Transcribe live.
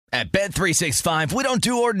At Bet365, we don't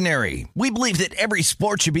do ordinary. We believe that every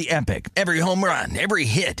sport should be epic. Every home run, every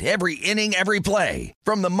hit, every inning, every play.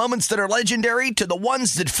 From the moments that are legendary to the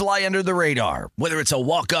ones that fly under the radar. Whether it's a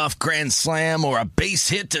walk-off grand slam or a base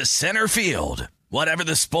hit to center field. Whatever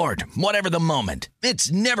the sport, whatever the moment.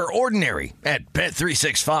 It's never ordinary at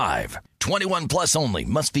Bet365. 21 plus only.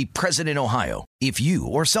 Must be present in Ohio. If you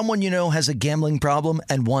or someone you know has a gambling problem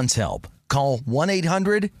and wants help, call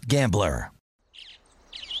 1-800-GAMBLER.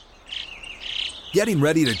 Getting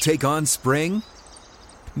ready to take on spring?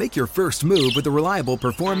 Make your first move with the reliable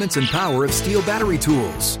performance and power of Steel battery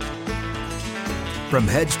tools. From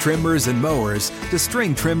hedge trimmers and mowers to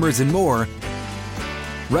string trimmers and more,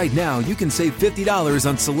 right now you can save $50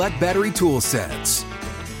 on select battery tool sets.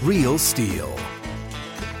 Real Steel.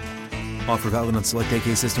 Offer valid on select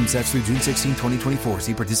AK system sets through June 16, 2024.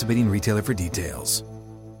 See participating retailer for details.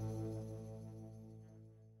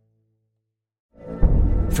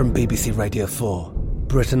 From BBC Radio 4,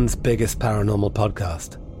 Britain's biggest paranormal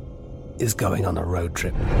podcast is going on a road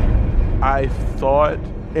trip. I thought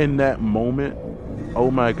in that moment, oh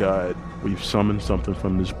my God, we've summoned something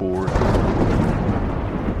from this board.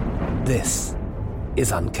 This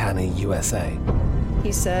is Uncanny USA.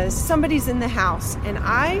 He says, somebody's in the house, and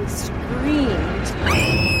I screamed.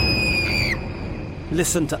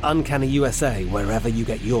 Listen to Uncanny USA wherever you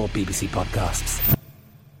get your BBC podcasts,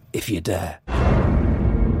 if you dare.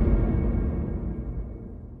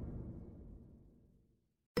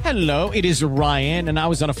 Hello, it is Ryan, and I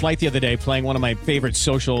was on a flight the other day playing one of my favorite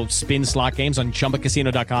social spin slot games on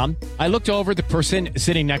ChumbaCasino.com. I looked over at the person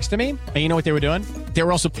sitting next to me, and you know what they were doing? They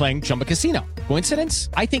were also playing Chumba Casino. Coincidence?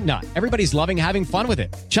 I think not. Everybody's loving having fun with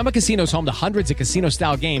it. Chumba Casino is home to hundreds of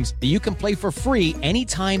casino-style games that you can play for free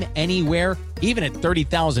anytime, anywhere, even at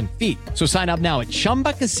 30,000 feet. So sign up now at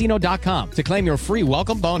ChumbaCasino.com to claim your free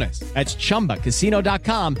welcome bonus. That's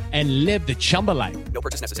ChumbaCasino.com and live the Chumba life. No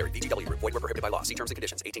purchase necessary. VGW. Void where prohibited by law. See terms and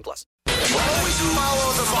conditions. 18 plus. Always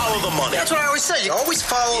follow the money. That's what I always say. You always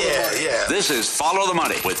follow the money. Yeah. This is Follow the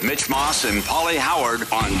Money with Mitch Moss and Paulie Howard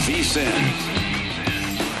on VSiN.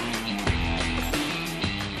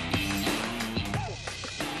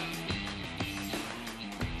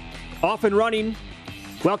 Off and running.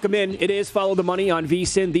 Welcome in. It is Follow the Money on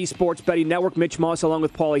VSiN, the Sports Betting Network. Mitch Moss along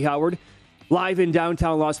with Paulie Howard. Live in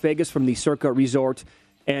downtown Las Vegas from the Circa Resort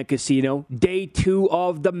and Casino. Day 2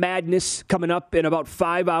 of the madness coming up in about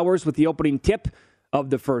 5 hours with the opening tip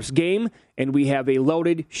of the first game. And we have a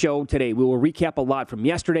loaded show today. We will recap a lot from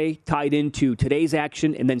yesterday, tied into today's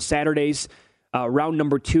action, and then Saturday's round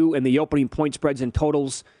number 2 and the opening point spreads and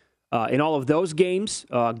totals in all of those games.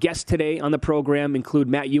 Guests today on the program include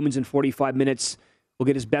Matt Youmans in 45 minutes. We'll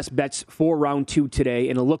get his best bets for round 2 today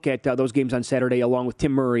and a look at those games on Saturday along with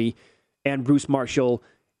Tim Murray and Bruce Marshall.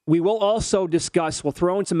 We will also discuss, we'll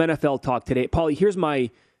throw in some NFL talk today. Paulie, here's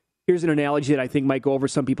an analogy that I think might go over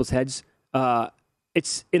some people's heads.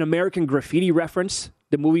 It's an American Graffiti reference,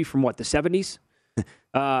 the movie from the 70s?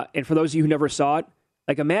 And for those of you who never saw it,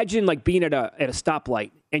 like imagine like being at a stoplight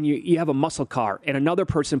and you have a muscle car and another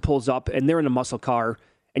person pulls up and they're in a muscle car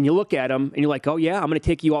and you look at them and you're like, oh yeah, I'm going to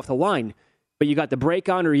take you off the line. But you got the brake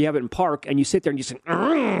on or you have it in park and you sit there and you say,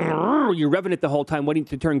 you're revving it the whole time waiting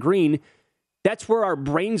to turn green. That's where our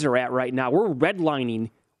brains are at right now. We're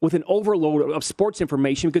redlining with an overload of sports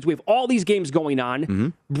information because we have all these games going on. Mm-hmm.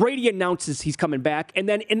 Brady announces he's coming back. And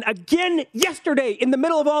then again yesterday in the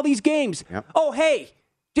middle of all these games, oh, hey,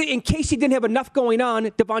 in case he didn't have enough going on,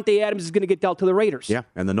 Devontae Adams is going to get dealt to the Raiders. Yeah,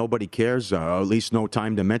 and the nobody cares, at least no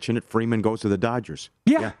time to mention it. Freeman goes to the Dodgers.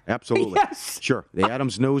 Yeah absolutely. Yes. Sure. The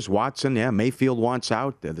Adams news, Watson, Mayfield wants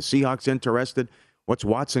out. The Seahawks interested. What's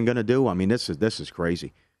Watson going to do? I mean, this is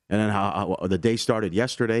crazy. And then how the day started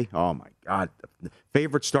yesterday. Oh, my God. The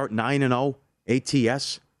favorites start 9-0,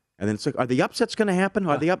 ATS. And then it's like, are the upsets going to happen?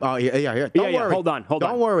 Are the Oh, yeah. Don't worry. Hold on.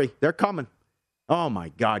 Don't worry. They're coming. Oh, my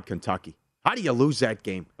God, Kentucky. How do you lose that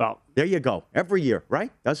game? Well, there you go. Every year,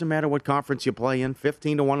 right? Doesn't matter what conference you play in.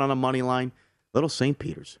 15-1 on a money line. Little St.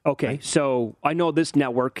 Peter's. Okay, right? So I know this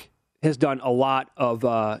network has done a lot of,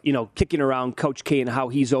 kicking around Coach K and how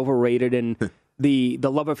he's overrated and the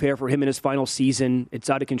love affair for him in his final season. It's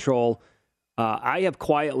out of control. I have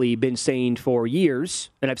quietly been saying for years,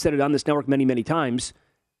 and I've said it on this network many, many times,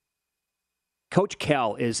 Coach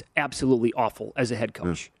Cal is absolutely awful as a head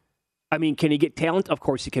coach. I mean, can he get talent? Of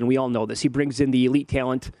course he can. We all know this. He brings in the elite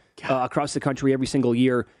talent across the country every single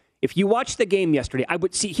year. If you watch the game yesterday,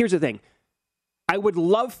 here's the thing. I would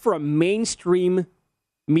love for a mainstream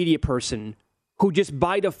media person who just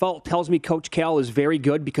by default tells me Coach Cal is very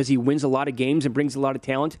good because he wins a lot of games and brings a lot of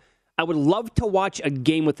talent. I would love to watch a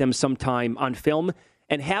game with them sometime on film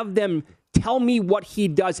and have them Tell me what he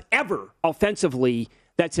does ever offensively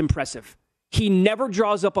that's impressive. He never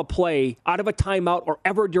draws up a play out of a timeout or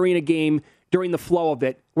ever during a game, during the flow of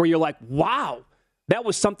it, where you're like, wow, that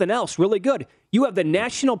was something else, really good. You have the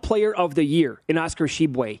National Player of the Year in Oscar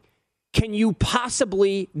Tshiebwe. Can you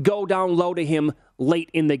possibly go down low to him late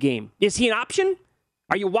in the game? Is he an option?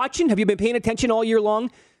 Are you watching? Have you been paying attention all year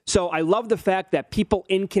long? So I love the fact that people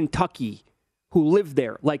in Kentucky who live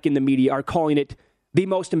there, like in the media, are calling it the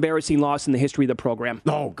most embarrassing loss in the history of the program.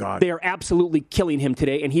 Oh, God. They are absolutely killing him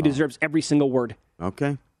today, and he deserves every single word.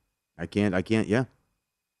 Okay. I can't, yeah.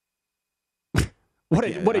 What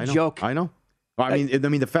a joke. I know. I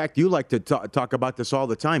mean, the fact you like to talk about this all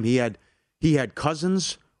the time, he had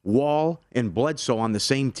Cousins, Wall, and Bledsoe on the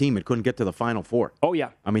same team and couldn't get to the Final Four. Oh,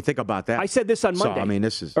 yeah. I mean, think about that. I said this on Monday. So, I mean,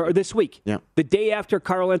 this week. Yeah. The day after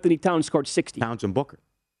Karl Anthony Towns scored 60. Towns and Booker.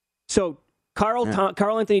 So Karl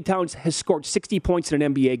Anthony Towns has scored 60 points in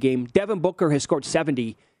an NBA game. Devin Booker has scored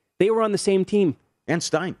 70. They were on the same team. And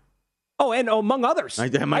Stein. Oh, and among others. I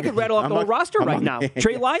could rattle off the whole roster right now.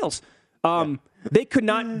 Trey Lyles. They could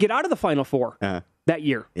not get out of the Final Four that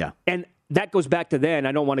year. Yeah. And that goes back to then.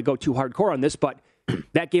 I don't want to go too hardcore on this, but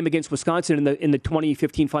that game against Wisconsin in the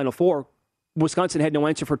 2015 Final Four, Wisconsin had no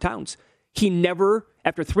answer for Towns. He never,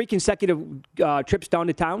 after 3 consecutive trips down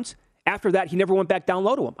to Towns, after that, he never went back down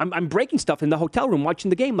low to him. I'm breaking stuff in the hotel room watching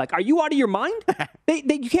the game. Like, are you out of your mind?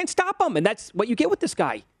 You can't stop him, and that's what you get with this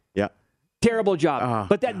guy. Yeah. Terrible job.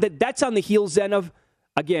 But that's on the heels then of,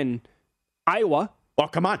 again, Iowa. Oh,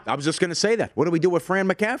 come on. I was just going to say that. What do we do with Fran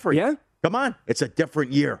McCaffrey? Yeah. Come on. It's a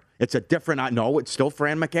different year. It's a different. No, it's still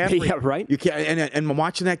Fran McCaffrey. Yeah, right. You can't. And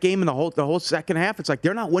watching that game in the whole second half, it's like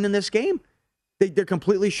they're not winning this game. They're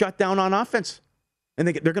completely shut down on offense, and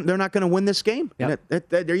they're not going to win this game. Yep. And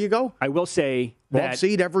there you go. I will say that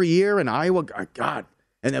seed every year in Iowa. God,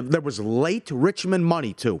 and there was late Richmond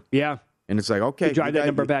money too. Yeah. And it's like, okay, drive that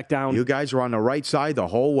number back down. You guys are on the right side the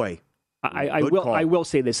whole way. I will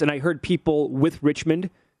say this, and I heard people with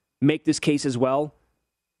Richmond make this case as well.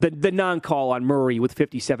 The non-call on Murray with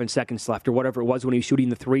 57 seconds left, or whatever it was when he was shooting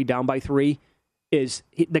the 3 down by 3, is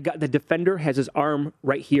the defender has his arm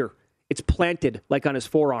right here. It's planted like on his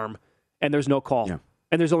forearm, and there's no call. Yeah.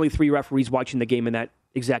 And there's only 3 referees watching the game in that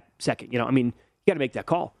exact second. You got to make that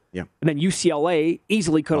call. Yeah. And then UCLA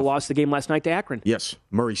easily could have lost the game last night to Akron. Yes.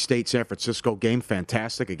 Murray State, San Francisco game,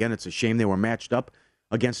 fantastic. Again, it's a shame they were matched up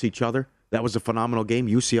against each other. That was a phenomenal game.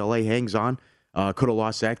 UCLA hangs on. Could have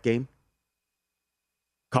lost that game.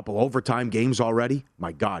 Couple overtime games already.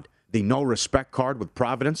 My God. The no respect card with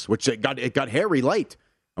Providence, which it got hairy late.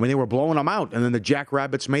 I mean, they were blowing them out. And then the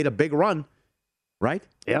Jackrabbits made a big run. Right?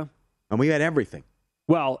 Yeah. And we had everything.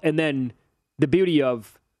 Well, and then the beauty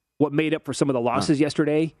of what made up for some of the losses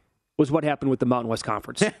yesterday was what happened with the Mountain West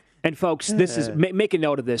Conference. And folks, this is make a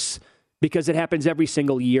note of this because it happens every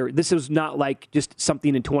single year. This is not like just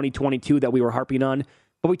something in 2022 that we were harping on,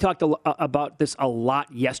 but we talked about this a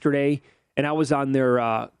lot yesterday, and I was on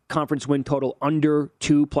their conference win total under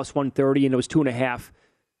 2 plus 130, and it was 2.5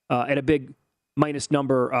 at a big minus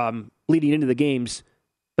number leading into the games.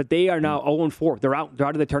 But they are now 0-4. They're out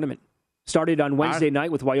of the tournament. Started on Wednesday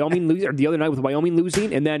night with Wyoming losing, or the other night with Wyoming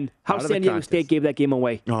losing, and then how San Diego State gave that game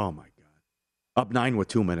away. Oh, my God. Up 9 with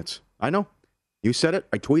 2 minutes. I know. You said it.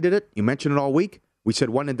 I tweeted it. You mentioned it all week. We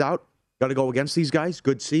said when in doubt, got to go against these guys.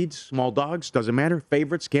 Good seeds, small dogs, doesn't matter.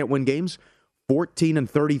 Favorites can't win games.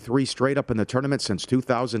 14-33 straight up in the tournament since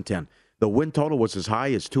 2010. The win total was as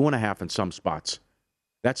high as 2.5 in some spots.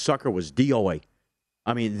 That sucker was DOA.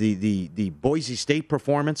 I mean, the Boise State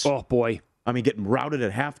performance. Oh, boy. I mean, getting routed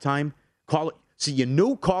at halftime. See, you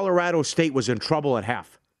knew Colorado State was in trouble at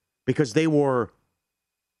half because they were,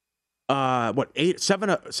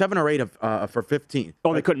 7 or 8 for 15.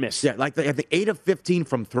 Oh, they couldn't miss. Yeah, I think 8 of 15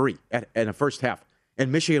 from 3 in the first half. And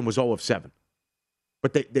Michigan was 0 of 7.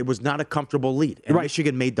 But it was not a comfortable lead. And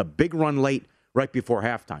Michigan made the big run late right before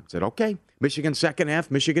halftime. Said, okay, Michigan second half,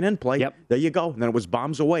 Michigan in play. Yep. There you go. And then it was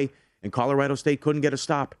bombs away, and Colorado State couldn't get a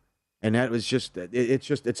stop. And that was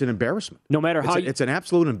it's an embarrassment. No matter how it's an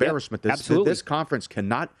absolute embarrassment. Yep, absolutely. This conference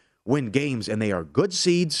cannot win games, and they are good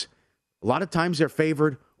seeds. A lot of times they're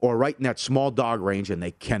favored or right in that small dog range, and they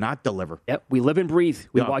cannot deliver. Yep, we live and breathe.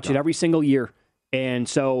 We watch it every single year. And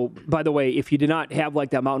so, by the way, if you did not have like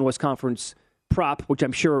that Mountain West Conference prop, which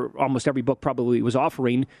I'm sure almost every book probably was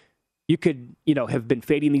offering, you could, have been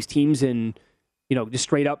fading these teams in, just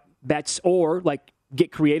straight up bets or like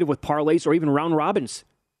get creative with parlays or even round robins.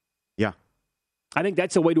 Yeah. I think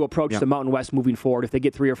that's a way to approach the Mountain West moving forward. If they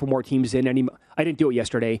get 3 or 4 more teams in, I didn't do it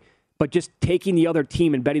yesterday, but just taking the other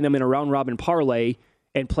team and betting them in a round robin parlay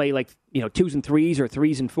and play like, 2s and 3s or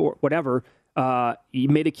 3s and 4, whatever. he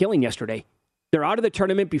made a killing yesterday. They're out of the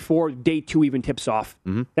tournament before day 2 even tips off.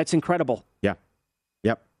 Mm-hmm. That's incredible. Yeah.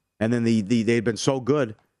 Yep. And then they've been so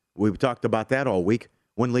good. We've talked about that all week.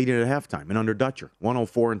 One leading at halftime and under Dutcher,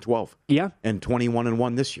 104-12. Yeah. And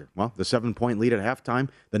 21-1 this year. Well, the 7-point lead at halftime,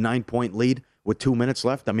 the 9-point lead with 2 minutes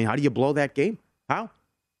left. I mean, how do you blow that game? How?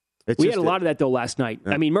 We had a lot of that, though, last night.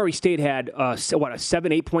 I mean, Murray State had, a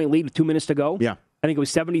 7-8 point lead with 2 minutes to go? Yeah. I think it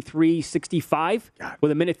was 73-65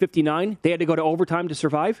 with 1:59. They had to go to overtime to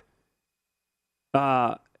survive.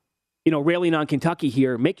 Railing on Kentucky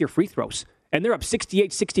here, make your free throws. And they're up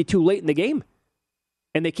 68-62 late in the game.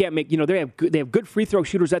 And they can't make, they have good free throw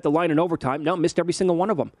shooters at the line in overtime. Now missed every single one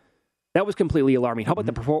of them. That was completely alarming. How about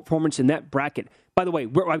the performance in that bracket? By the way,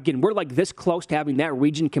 we're like this close to having that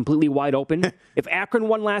region completely wide open. If Akron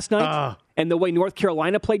won last night and the way North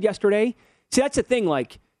Carolina played yesterday, see, that's the thing.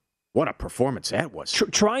 Like, what a performance that was.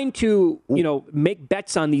 Trying to, make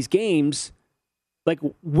bets on these games, like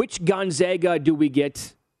which Gonzaga do we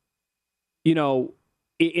get, in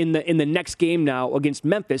the next game now against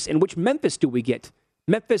Memphis, and which Memphis do we get?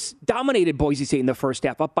 Memphis dominated Boise State in the first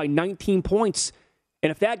half, up by 19 points. And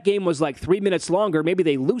if that game was like 3 minutes longer, maybe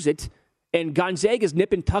they lose it. And Gonzaga's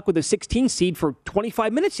nip and tuck with a 16 seed for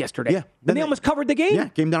 25 minutes yesterday. Yeah. Then they almost covered the game. Yeah,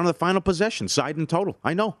 came down to the final possession, side and total.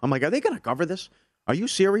 I know. I'm like, are they going to cover this? Are you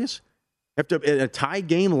serious? After a tie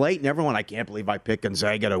game late and everyone, I can't believe I picked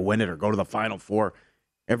Gonzaga to win it or go to the Final Four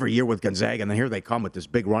every year with Gonzaga. And then here they come with this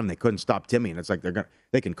big run. They couldn't stop Timmy. And it's like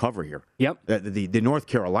they can cover here. Yep. The North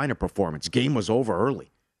Carolina performance, game was over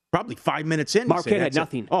early. Probably 5 minutes in. Marquette had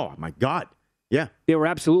nothing. Oh, my God. Yeah. They were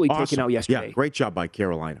absolutely awesome. taken out yesterday. Yeah, great job by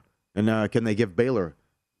Carolina. And can they give Baylor,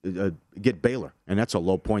 get Baylor? And that's a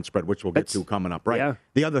low point spread, which we'll get to coming up, right? Yeah.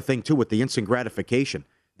 The other thing, too, with the instant gratification,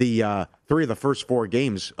 the 3 of the first 4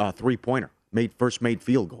 games, three-pointer, made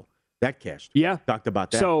field goal. That cashed. Yeah. Talked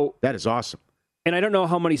about that. So, that is awesome. And I don't know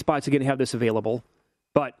how many spots are going to have this available,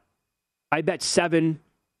 but I bet 7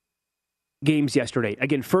 games yesterday.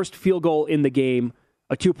 Again, first field goal in the game,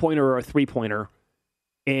 a 2-pointer or a 3-pointer.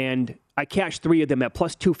 And I cashed 3 of them at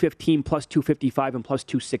plus 215, plus 255, and plus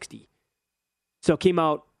 260. So came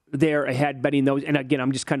out there ahead betting those. And again,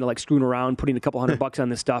 I'm just kind of like screwing around, putting a couple $100 on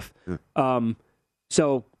this stuff.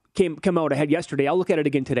 So come out ahead yesterday. I'll look at it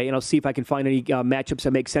again today, and I'll see if I can find any matchups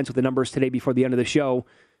that make sense with the numbers today before the end of the show.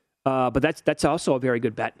 But that's also a very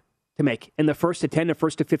good bet to make. In the first to 10, the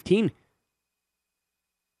first to 15.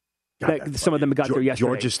 God, some of them got there yesterday.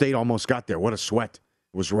 Georgia State almost got there. What a sweat.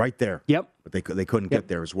 It was right there. Yep. But they couldn't get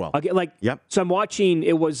there as well. Yep. So I'm watching,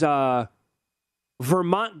 it was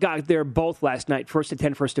Vermont got there both last night, first to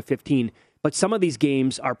 10, first to 15. But some of these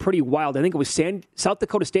games are pretty wild. I think it was South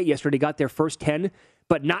Dakota State yesterday got their first 10,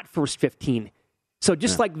 but not first 15. So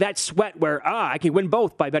just like that sweat where, I can win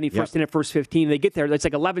both by betting first 10 and first 15. They get there, it's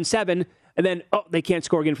like 11-7, and then, they can't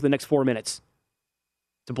score again for the next 4 minutes.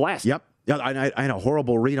 It's a blast. Yep. Yeah, I had a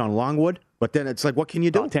horrible read on Longwood, but then it's like, what can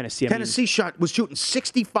you do? Tennessee. Tennessee was shooting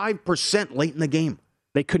 65% late in the game.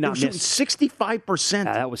 They could not miss. 65%.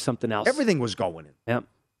 Yeah, that was something else. Everything was going in. Yep.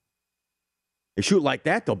 They shoot like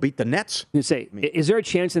that, they'll beat the Nets. Is there a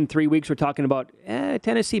chance in 3 weeks we're talking about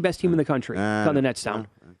Tennessee, best team in the country? On the Nets down.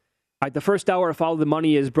 All right, the first hour of Follow the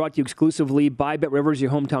Money is brought to you exclusively by BetRivers, your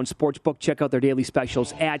hometown sportsbook. Check out their daily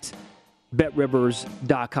specials at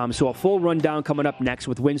BetRivers.com. So a full rundown coming up next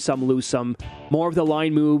with Win Some, Lose Some. More of the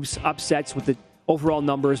line moves, upsets with the overall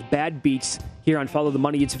numbers, bad beats here on Follow the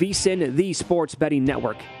Money. It's VSiN, the Sports Betting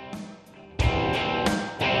Network.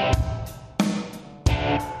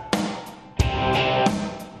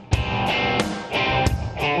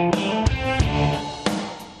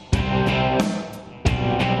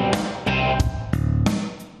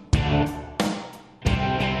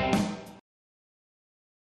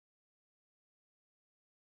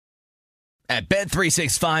 At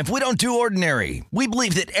Bet365, we don't do ordinary. We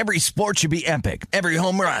believe that every sport should be epic. Every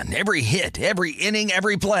home run, every hit, every inning,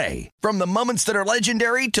 every play. From the moments that are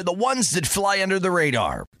legendary to the ones that fly under the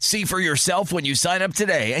radar. See for yourself when you sign up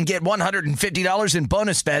today and get $150 in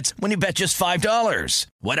bonus bets when you bet just $5.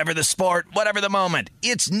 Whatever the sport, whatever the moment,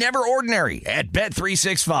 it's never ordinary at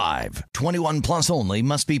Bet365. 21 plus only.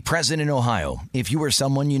 Must be present in Ohio. If you or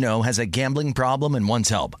someone you know has a gambling problem and wants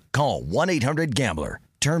help, call 1-800-GAMBLER.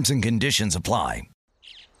 Terms and conditions apply.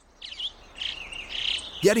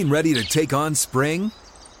 Getting ready to take on spring?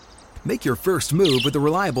 Make your first move with the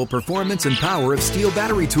reliable performance and power of Steel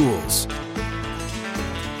battery tools.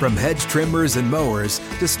 From hedge trimmers and mowers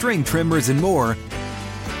to string trimmers and more,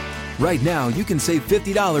 right now you can save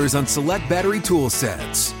 $50 on select battery tool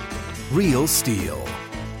sets. Real Steel.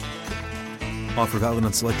 Offer valid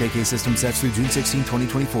on select AK system sets through June 16,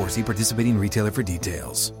 2024. See participating retailer for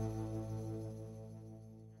details.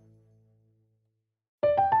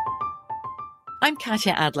 I'm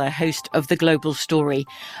Katya Adler, host of The Global Story.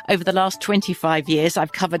 Over the last 25 years,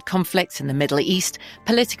 I've covered conflicts in the Middle East,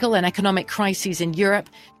 political and economic crises in Europe,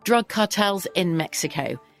 drug cartels in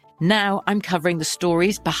Mexico. Now I'm covering the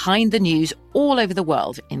stories behind the news all over the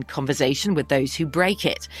world in conversation with those who break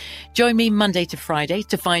it. Join me Monday to Friday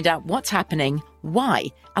to find out what's happening, why,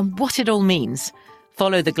 and what it all means.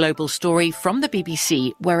 Follow The Global Story from the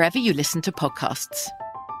BBC wherever you listen to podcasts.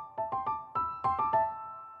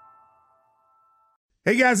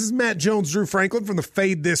 Hey guys, this is Matt Jones, Drew Franklin from the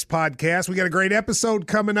Fade This podcast. We got a great episode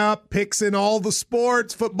coming up, picks in all the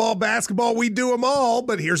sports, football, basketball, we do them all.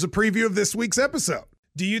 But here's a preview of this week's episode.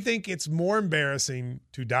 Do you think it's more embarrassing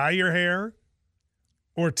to dye your hair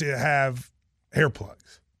or to have hair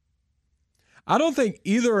plugs? I don't think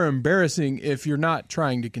either are embarrassing if you're not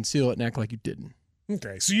trying to conceal it and act like you didn't.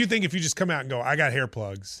 Okay, so you think if you just come out and go, I got hair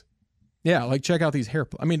plugs. Yeah, like check out these hair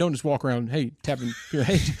plugs. I mean, don't just walk around, hey, tapping,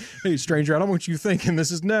 hey, stranger, I don't want you thinking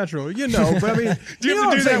this is natural, But I mean, do you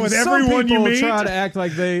have to do that with everyone you meet? Try to act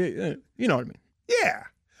like they, you know what I mean? Yeah,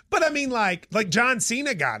 but I mean, like John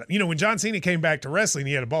Cena got it. When John Cena came back to wrestling,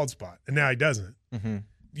 he had a bald spot, and now he doesn't. Mm-hmm.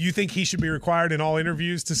 Do you think he should be required in all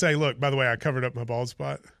interviews to say, "Look, by the way, I covered up my bald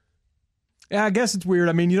spot"? Yeah, I guess it's weird.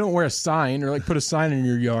 I mean, you don't wear a sign or put a sign in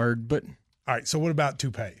your yard, but all right. So what about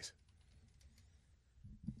toupees?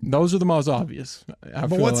 Those are the most obvious.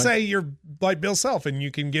 But let's say you're like Bill Self and you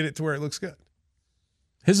can get it to where it looks good.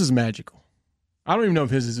 His is magical. I don't even know if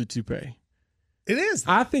his is a toupee. It is.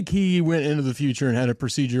 I think he went into the future and had a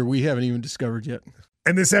procedure we haven't even discovered yet.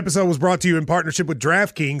 And this episode was brought to you in partnership with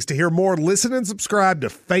DraftKings. To hear more, listen and subscribe to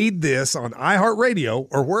Fade This on iHeartRadio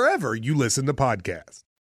or wherever you listen to podcasts.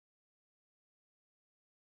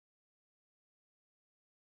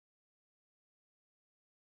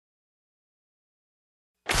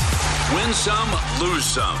 Win Some, Lose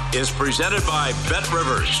Some is presented by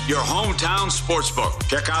BetRivers, your hometown sportsbook.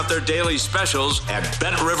 Check out their daily specials at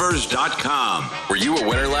BetRivers.com. Were you a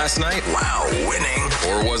winner last night? Wow, winning.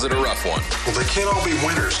 Or was it a rough one? Well, they can't all be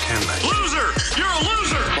winners, can they? Loser! You're a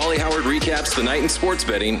loser! Paulie Howard recaps the night in sports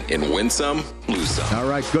betting in Win Some, Lose Some. All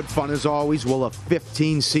right, good fun as always. Will a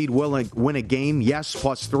 15 seed win a game? Yes,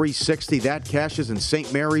 plus 360. That cashes in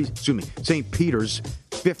St. Peter's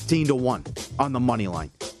 15-1 on the money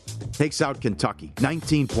line. Takes out Kentucky,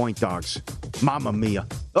 19-point dogs. Mamma mia.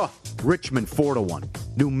 Richmond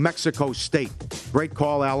 4-1. New Mexico State. Great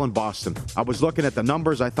call, Allen Boston. I was looking at the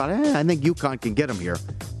numbers. I thought, I think UConn can get them here.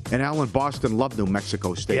 And Allen Boston loved New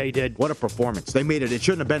Mexico State. Yeah, he did. What a performance. They made it. It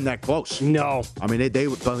shouldn't have been that close. No. I mean, they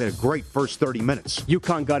had a great first 30 minutes.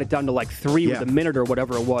 UConn got it down to 3 with a minute or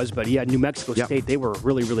whatever it was. But, New Mexico State, they were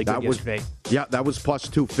really, really good yesterday. Yeah, that was plus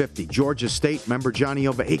 250. Georgia State, remember Johnny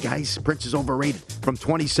over. Hey, guys, Prince is overrated. From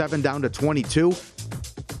 27 down to 22.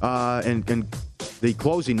 And the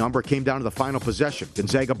closing number came down to the final possession.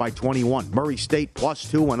 Gonzaga by 21. Murray State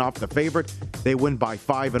plus 2 went off the favorite. They win by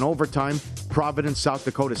 5 in overtime. Providence, South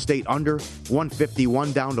Dakota State under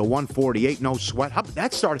 151 down to 148. No sweat.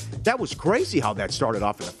 That was crazy how that started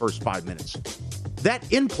off in the first 5 minutes.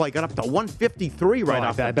 That in play got up to 153 right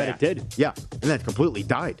off the bat. I bet it did. Yeah, and then completely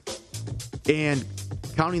died. And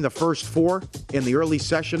counting the first 4 in the early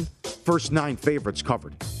session, first 9 favorites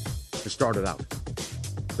covered to start it out.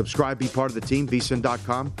 Subscribe, be part of the team,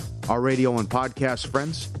 vsin.com. Our radio and podcast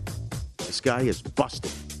friends. This guy is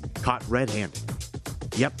busted. Caught red-handed.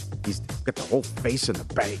 Yep, he's got the whole face in the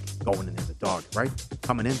bag going in there, the dog, right?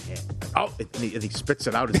 Coming in. And he spits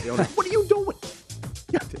it out. What are you doing?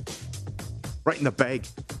 Right in the bag.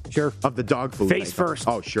 Sure. Of the dog food. Face first.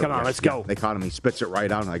 Oh, sure. Come on, let's go. They caught him. He spits it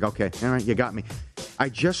right out. I'm like, okay, all right, you got me. I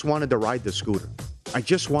just wanted to ride the scooter. I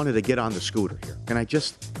just wanted to get on the scooter here. Can I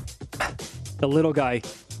just... The little guy.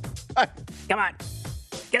 Come on.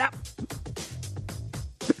 Get up.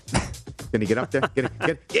 Can he get up there?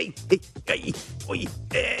 Hey,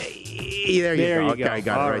 there you go. Okay, I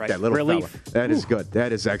got it right there. Little fella. That is good.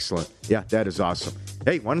 That is excellent. Yeah, that is awesome.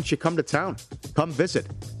 Hey, why don't you come to town? Come visit.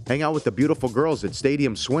 Hang out with the beautiful girls at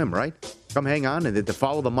Stadium Swim, right? Come hang on and to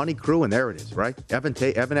follow the money crew, and there it is, right? Evan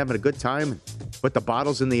having a good time. Put the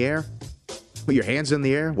bottles in the air. Put your hands in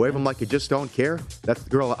the air. Wave them like you just don't care. That's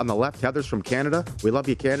the girl on the left. Heather's from Canada. We love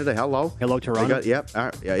you, Canada. Hello. Hello, Toronto. Yeah.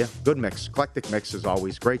 Good mix. Eclectic mix as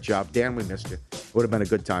always. Great job. Dan, we missed you. Would have been a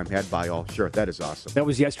good time had by all. Sure, that is awesome. That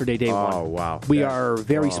was yesterday, day 1. Oh, wow. We are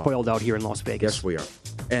very spoiled out here in Las Vegas. Yes, we are.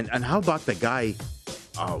 And how about the guy,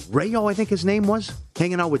 Rayo, I think his name was,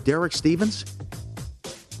 hanging out with Derek Stevens?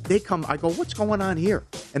 They come, I go, what's going on here?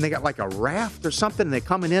 And they got like a raft or something, and they're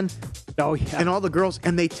coming in. Oh, yeah. And all the girls,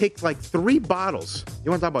 and they take like 3 bottles.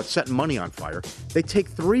 You want to talk about setting money on fire? They take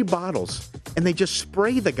 3 bottles, and they just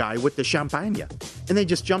spray the guy with the champagne. And then he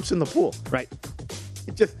just jumps in the pool. Right.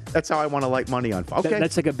 That's how I want to light money on. Okay,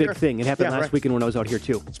 that's like a big thing. It happened last weekend when I was out here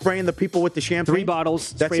too. Spraying the people with the champagne. 3 bottles,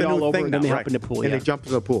 sprayed all over, and then they hop in the pool. And they jump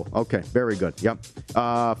into the pool. Okay, very good. Yep.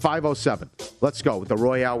 5:07. Let's go with the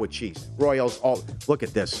Royale with cheese. Royals. Look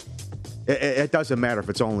at this. It doesn't matter if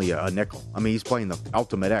it's only a nickel. I mean, he's playing the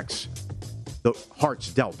Ultimate X. The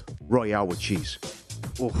Hearts dealt Royale with cheese.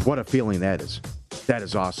 Oof, what a feeling that is. That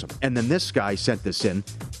is awesome. And then this guy sent this in.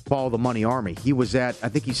 Follow the Money Army. He was at, I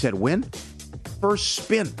think he said win? First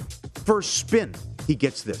spin. He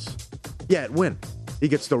gets this. Yeah, at win. He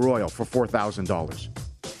gets the Royal for $4,000.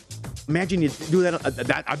 Imagine you do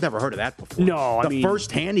that. I've never heard of that before. No, I mean, the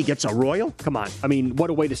first hand he gets a Royal? Come on. I mean, what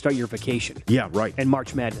a way to start your vacation. Yeah, right. And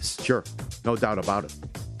March Madness. Sure. No doubt about it.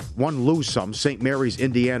 One lose some. St. Mary's,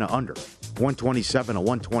 Indiana under. 127 to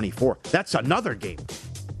 124. That's another game.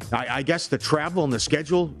 I guess the travel and the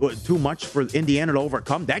schedule was too much for Indiana to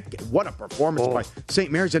overcome. What a performance by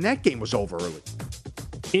St. Mary's, and that game was over early.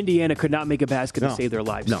 Indiana could not make a basket to save their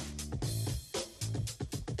lives. No.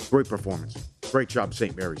 Great performance. Great job,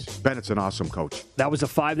 St. Mary's. Bennett's an awesome coach. That was a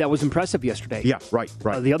 5 that was impressive yesterday. Yeah, right.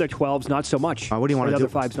 The other 12s, not so much. What do you want to do?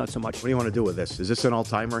 The other 5s, not so much. What do you want to do with this? Is this an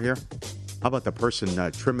all-timer here? How about the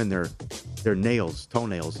person trimming their toenails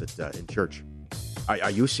in church?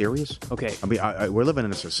 Are you serious? Okay. I mean, we're living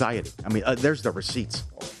in a society. I mean, there's the receipts.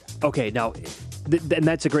 Okay, now, and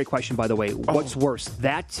that's a great question, by the way. What's worse,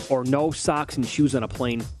 that or no socks and shoes on a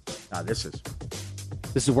plane? This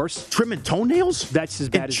is worse. Trimming toenails? That's as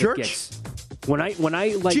bad as church? It gets. When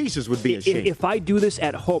I like Jesus would be ashamed. If I do this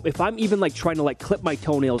at home, if I'm even like trying to like clip my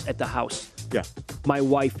toenails at the house, my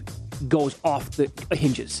wife goes off the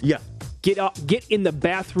hinges. Yeah. Get in the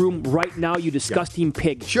bathroom right now, you disgusting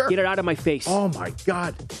pig. Sure. Get it out of my face. Oh, my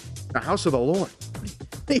God. The house of the Lord.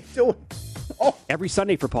 What are you doing? Every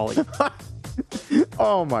Sunday for Paulie.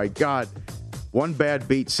 Oh, my God. One bad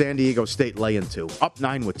beat, San Diego State laying 2. Up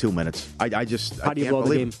 9 with 2 minutes. I How do you can't blow the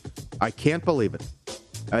believe game? it. I can't believe it.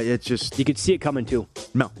 It's just... You could see it coming, too.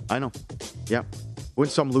 No, I know. Yeah. Win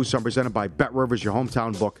some, lose some. Presented by Bet Rivers, your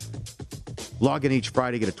hometown book. Log in each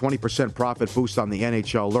Friday, get a 20% profit boost on the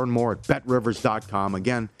NHL. Learn more at betrivers.com.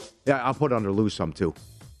 Again, I'll put it under lose some, too.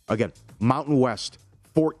 Again, Mountain West,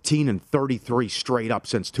 14-33 straight up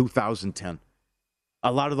since 2010.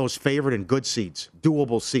 A lot of those favored and good seeds,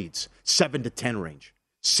 doable seeds, 7-10 range,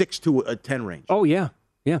 6-10 range. Oh, yeah.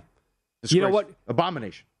 Yeah. Disgrace. You know what?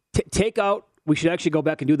 Abomination. Take out, we should actually go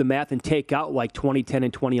back and do the math and take out like 2010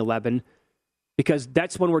 and 2011. Because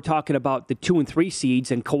that's when we're talking about the 2 and 3 seeds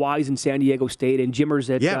and Kawhi's in San Diego State and Jimmers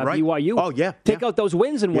at BYU. Oh, yeah. Take out those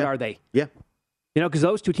wins, and what are they? Yeah. You know, because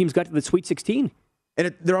those two teams got to the Sweet 16.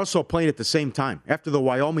 And they're also playing at the same time. After the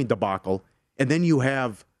Wyoming debacle, and then you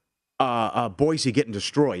have Boise getting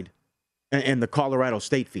destroyed and the Colorado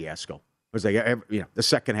State fiasco. It was like, the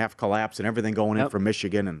second half collapse and everything going in for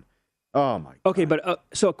Michigan. And oh, my God. Okay, but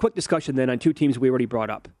so a quick discussion then on 2 teams we already brought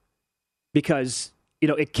up. Because...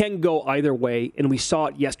 it can go either way, and we saw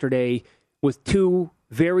it yesterday with 2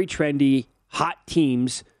 very trendy, hot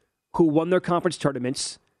teams who won their conference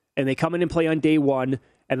tournaments, and they come in and play on day 1,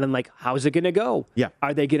 and then, how's it going to go? Yeah.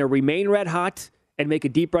 Are they going to remain red hot and make a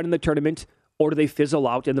deep run in the tournament, or do they fizzle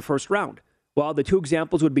out in the first round? Well, the 2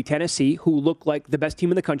 examples would be Tennessee, who looked like the best team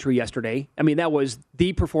in the country yesterday. I mean, that was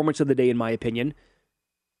the performance of the day, in my opinion.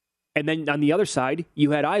 And then on the other side, you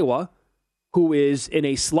had Iowa, who is in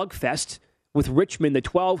a slugfest, with Richmond, the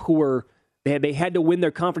 12, who were they had to win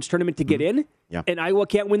their conference tournament to get in, and Iowa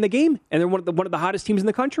can't win the game, and they're one of the hottest teams in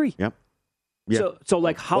the country. Yep. Yeah.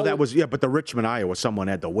 So how? Well, that was but the Richmond Iowa, someone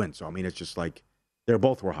had to win. So I mean, it's just like they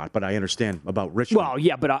both were hot. But I understand about Richmond. Well,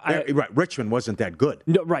 yeah, but right, Richmond wasn't that good.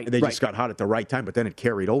 No, right. They just got hot at the right time, but then it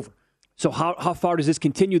carried over. So how far does this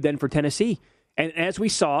continue then for Tennessee? And as we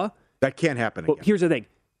saw, that can't happen again. Here's the thing: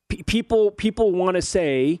 people want to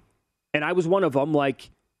say, and I was one of them.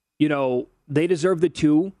 They deserve the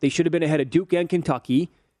 2. They should have been ahead of Duke and Kentucky.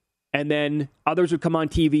 And then others would come on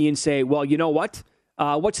TV and say, well, you know what?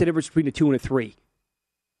 What's the difference between a 2 and a 3?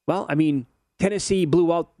 Well, I mean, Tennessee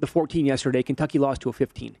blew out the 14 yesterday. Kentucky lost to a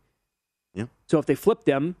 15. Yeah. So if they flip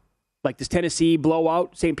them, does Tennessee blow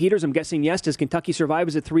out St. Peter's? I'm guessing yes. Does Kentucky survive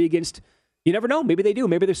as a 3 against? You never know. Maybe they do.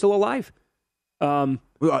 Maybe they're still alive.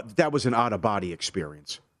 That was an out-of-body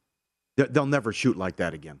experience. They'll never shoot like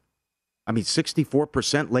that again. I mean,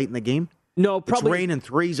 64% late in the game? No, probably. It's raining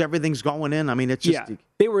threes. Everything's going in. I mean, it's just... Yeah,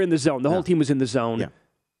 they were in the zone. The whole team was in the zone. Yeah.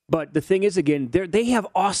 But the thing is, again, they have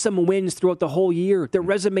awesome wins throughout the whole year. Their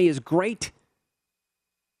resume is great.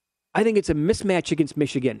 I think it's a mismatch against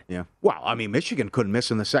Michigan. Yeah. Well, I mean, Michigan couldn't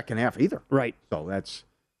miss in the second half either. Right. So that's...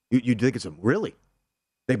 You think it's really?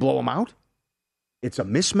 They blow them out? It's a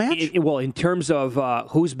mismatch? Well, in terms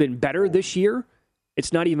of who's been better this year,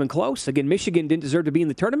 It's not even close. Again, Michigan didn't deserve to be in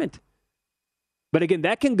the tournament. But again,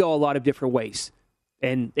 that can go a lot of different ways.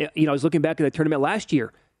 And, I was looking back at the tournament last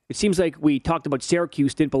year. It seems like we talked about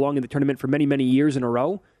Syracuse didn't belong in the tournament for many, many years in a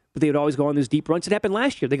row, but they would always go on these deep runs. It happened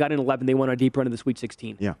last year. They got in 11. They went on a deep run in the Sweet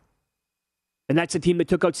 16. Yeah. And that's a team that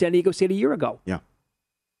took out San Diego State a year ago. Yeah.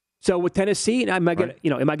 So with Tennessee, am I going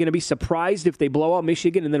to be surprised if they blow out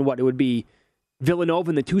Michigan and then what? It would be Villanova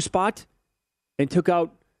in the 2 spot and took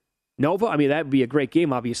out Nova? I mean, that would be a great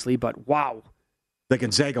game, obviously, but wow. The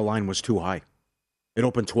Gonzaga line was too high. It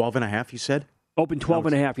opened 12.5, you said? Opened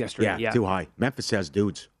 12.5 yesterday. Yeah, too high. Memphis has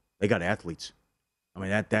dudes. They got athletes. I mean,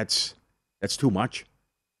 that's too much.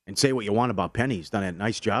 And say what you want about Penny. He's done a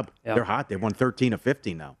nice job. Yep. They're hot. They've won 13 of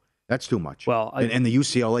 15 now. That's too much. Well, and the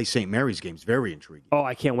UCLA St. Mary's game is very intriguing. Oh,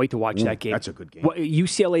 I can't wait to watch that game. That's a good game.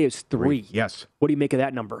 UCLA is 3. Yes. What do you make of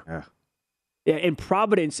that number? Yeah. And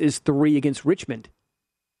Providence is 3 against Richmond.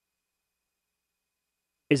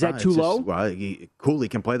 Is that too low? Well, Cooley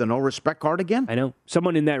can play the no respect card again. I know.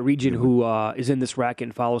 Someone in that region who is in this racket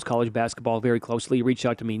and follows college basketball very closely reached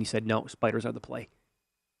out to me and he said, no, Spiders are the play.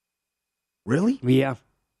 Really? Yeah.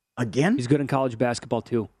 Again? He's good in college basketball,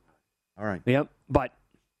 too. All right. Yep. But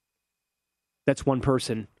that's one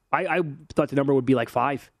person. I thought the number would be like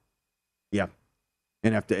 5. Yeah.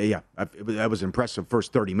 And that was impressive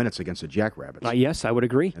first 30 minutes against the Jackrabbits. Yes, I would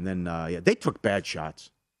agree. And then, they took bad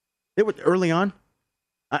shots. They were early on.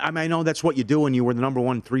 I mean, I know that's what you do when you were the number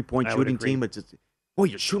 1 3-point shooting team. But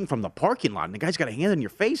you're shooting from the parking lot, and the guy's got a hand in your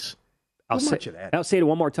face. I'll say it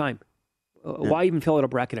one more time. Why even fill out a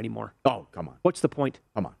bracket anymore? Oh, come on. What's the point?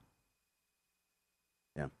 Come on.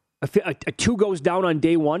 Yeah. A 2 goes down on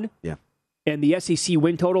day 1. Yeah. And the SEC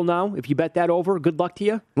win total now, if you bet that over, good luck to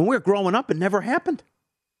you. When we were growing up, it never happened.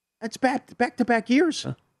 That's back-to-back years.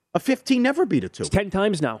 Huh? A 15 never beat a 2. It's 10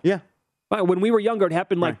 times now. Yeah. When we were younger, it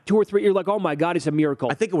happened like 2 or 3. You're like, oh, my God, it's a miracle.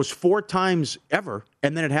 I think it was 4 times ever,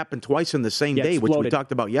 and then it happened twice in the same day, which we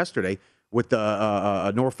talked about yesterday with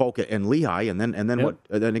Norfolk and Lehigh, and then what?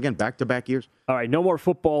 And then again, back-to-back years. All right, no more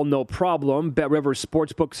football, no problem. BetRivers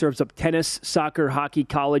Sportsbook serves up tennis, soccer, hockey,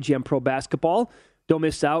 college, and pro basketball. Don't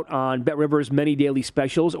miss out on BetRivers' many daily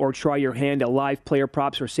specials or try your hand at live player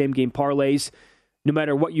props or same-game parlays. No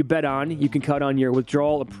matter what you bet on, you can count on your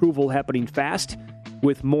withdrawal approval happening fast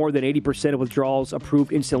with more than 80% of withdrawals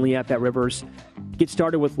approved instantly at BetRivers. Get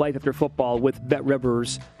started with life after football with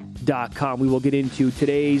BetRivers.com. We will get into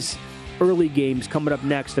today's early games coming up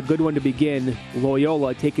next. A good one to begin,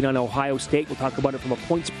 Loyola taking on Ohio State. We'll talk about it from a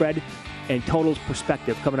point spread and totals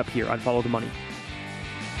perspective coming up here on Follow the Money.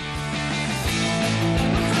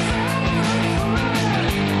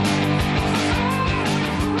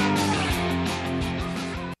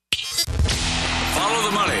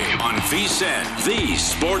 VSiN, the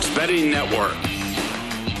Sports Betting Network.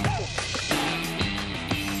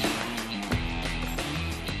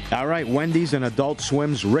 All right, Wendy's and Adult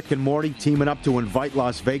Swim's Rick and Morty teaming up to invite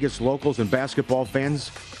Las Vegas locals and basketball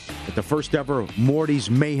fans at the first ever Morty's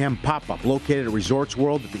Mayhem pop-up located at Resorts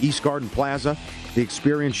World at the East Garden Plaza. The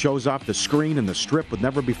experience shows off the screen and the strip with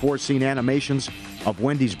never-before-seen animations of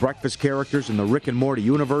Wendy's breakfast characters in the Rick and Morty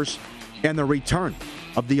universe and the return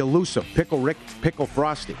of the elusive Pickle Rick, Pickle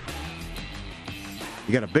Frosty.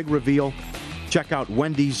 You got a big reveal. Check out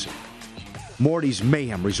Wendy's Morty's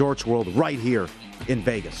Mayhem Resorts World right here in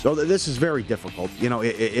Vegas. So this is very difficult. You know,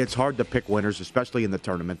 it's hard to pick winners, especially in the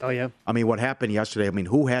tournament. Oh, yeah. I mean, what happened yesterday, I mean,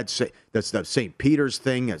 who had that's the St. Peter's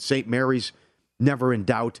thing, St. Mary's, never in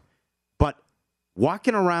doubt. But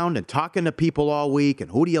walking around and talking to people all week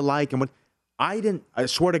and who do you like and what, I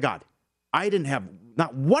swear to God, I didn't have,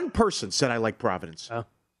 not one person said I like Providence. Oh.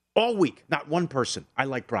 All week, not one person. I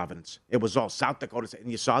like Providence. It was all South Dakota.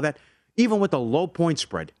 And you saw that? Even with the low point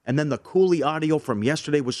spread. And then the Cooley audio from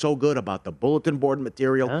yesterday was so good about the bulletin board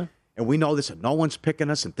material. Huh? And we know this, and no one's picking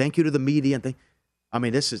us. And thank you to the media. And I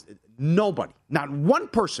mean, this is nobody, not one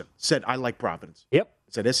person said, I like Providence. Yep.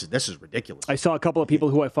 So this is ridiculous. I saw a couple of people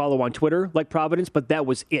who I follow on Twitter like Providence, but that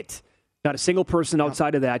was it. Not a single person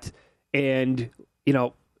outside of that. And, you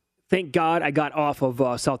know, thank God I got off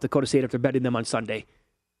of South Dakota State after betting them on Sunday.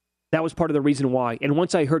 That was part of the reason why. And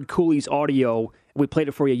once I heard Cooley's audio, we played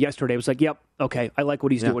it for you yesterday, I was like, yep, okay, I like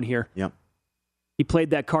what he's doing here. Yep. He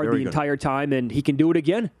played that card the entire time, and he can do it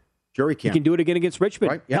again. Sure he can. He can do it again against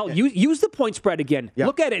Richmond. Right. Yeah. Hell, use the point spread again. Yeah.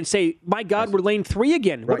 Look at it and say, my God, we're laying 3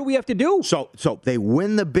 again. Right. What do we have to do? So they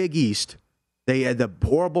win the Big East. They had the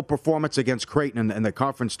horrible performance against Creighton in the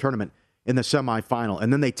conference tournament in the semifinal,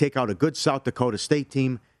 and then they take out a good South Dakota State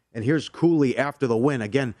team. And here's Cooley after the win,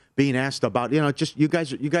 again, being asked about, just you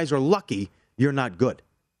guys are lucky you're not good.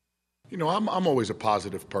 You know, I'm always a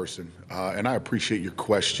positive person, and I appreciate your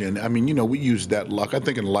question. I mean, you know, we use that luck. I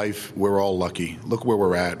think in life, we're all lucky. Look where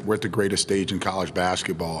we're at. We're at the greatest stage in college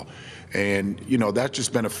basketball. And, you know, that's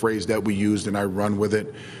just been a phrase that we used, and I run with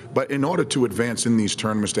it. But in order to advance in these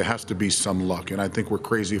tournaments, there has to be some luck, and I think we're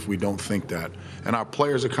crazy if we don't think that. And our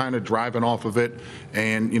players are kind of driving off of it.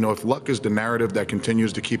 And, you know, if luck is the narrative that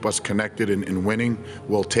continues to keep us connected and winning,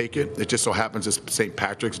 we'll take it. It just so happens it's St.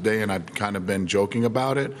 Patrick's Day, and I've kind of been joking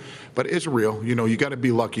about it. But it's real. You know, you got to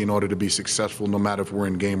be lucky in order to be successful, no matter if we're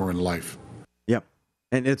in game or in life. Yep.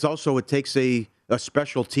 And it takes a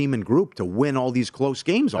special team and group to win all these close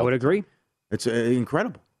games. I would agree. It's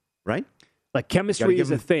incredible, right? Like chemistry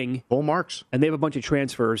is a thing. Full marks. And they have a bunch of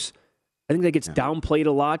transfers. I think that gets downplayed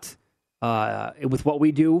a lot with what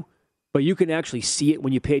we do. But you can actually see it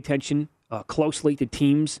when you pay attention closely to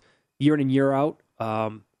teams year in and year out.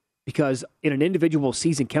 Because in an individual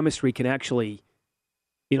season, chemistry can actually,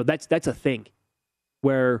 you know, that's a thing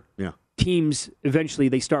where teams eventually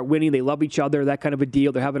they start winning, they love each other, that kind of a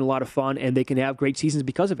deal. They're having a lot of fun, and they can have great seasons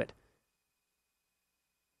because of it.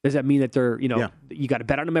 Does that mean that they're, you know, you got to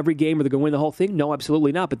bet on them every game or they're going to win the whole thing? No,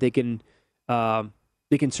 absolutely not. But they can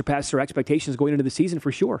surpass their expectations going into the season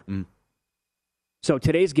for sure. Mm. So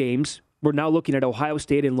today's games, we're now looking at Ohio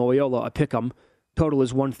State and Loyola, a pick'em. Total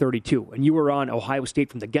is 132. And you were on Ohio State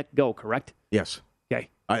from the get-go, correct? Yes. Okay.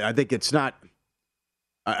 I think it's not.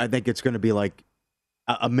 I think it's going to be like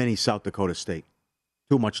a mini South Dakota State.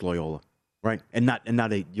 Too much Loyola, right? And not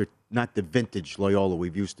the vintage Loyola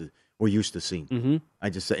we're used to seeing. Mm-hmm. I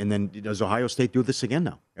just say, and then does Ohio State do this again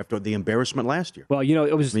now after the embarrassment last year? Well, you know,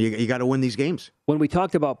 it was you got to win these games. When we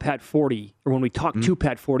talked about Pat Forty, or when we talked to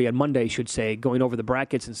Pat Forty on Monday, I should say, going over the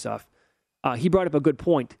brackets and stuff, he brought up a good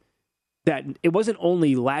point that it wasn't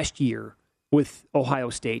only last year with Ohio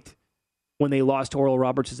State when they lost to Oral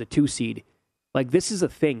Roberts as a 2 seed. Like this is a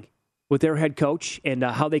thing with their head coach and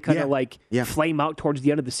how they kind of flame out towards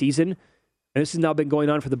the end of the season. And this has now been going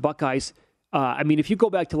on for the Buckeyes. I mean, if you go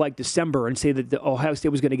back to like December and say that the Ohio State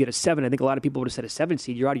was going to get a 7, I think a lot of people would have said a 7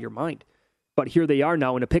 seed. You're out of your mind. But here they are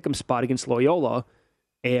now in a pick'em spot against Loyola.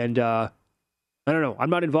 And I don't know. I'm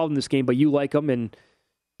not involved in this game, but you like them, and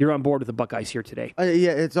you're on board with the Buckeyes here today.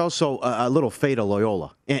 Yeah, it's also a little fade of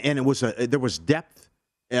Loyola. And it was there was depth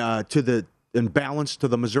and balance to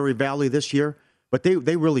the Missouri Valley this year. But they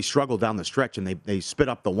really struggled down the stretch, and they spit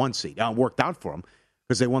up the 1 seed. Now, it worked out for them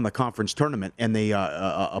because they won the conference tournament, and they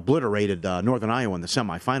obliterated Northern Iowa in the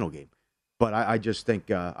semifinal game. But I just think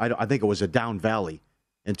I think it was a down valley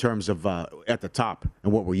in terms of at the top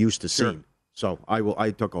and what we're used to seeing. Sure. So I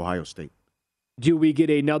took Ohio State. Do we get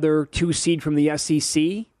another 2 seed from the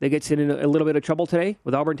SEC that gets in a little bit of trouble today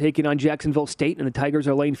with Auburn taking on Jacksonville State, and the Tigers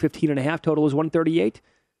are laying 15.5, total is 138?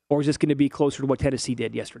 Or is this going to be closer to what Tennessee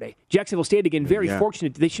did yesterday? Jacksonville State, again, very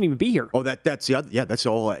fortunate. They shouldn't even be here. Oh, that's the other. Yeah, that's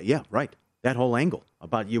all. Yeah, right. That whole angle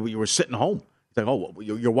about you were sitting home. It's like, oh,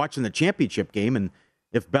 you're watching the championship game, and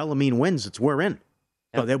if Bellarmine wins, we're in.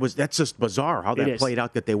 So that's just bizarre how that played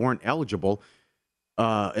out, that they weren't eligible,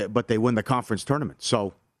 but they win the conference tournament.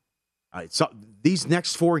 So these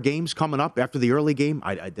next 4 games coming up after the early game,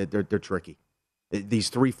 they're tricky. These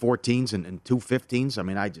 3 14s and 2 15s. I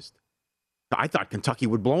mean, I thought Kentucky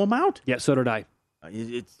would blow them out. Yeah, so did I.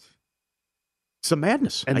 It's a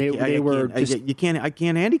madness. And I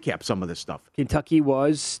can't handicap some of this stuff. Kentucky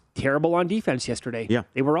was terrible on defense yesterday. Yeah,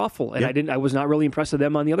 they were awful, and I was not really impressed with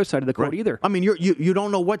them on the other side of the court either. I mean, you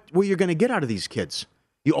don't know where you're going to get out of these kids.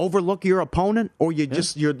 You overlook your opponent, or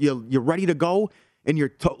you're ready to go, and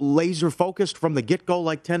you're laser focused from the get go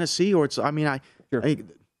like Tennessee, or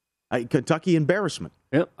Kentucky embarrassment.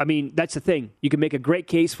 Yeah, I mean, that's the thing. You can make a great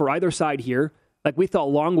case for either side here. Like we thought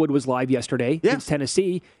Longwood was live yesterday against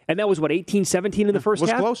Tennessee, and that was, 18-17 in the first half?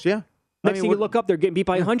 It was close, yeah. Next thing you look up, they're getting beat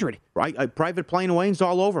by 100. Right, Private Plane Wayne's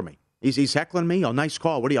all over me. He's heckling me. Oh, nice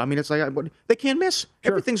call. It's like they can't miss.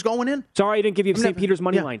 Sure. Everything's going in. Sorry I didn't give you St. Peter's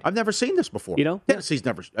money line. I've never seen this before. You know? Tennessee's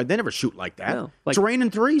they never shoot like that. No, it's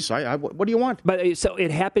raining threes. What do you want? But so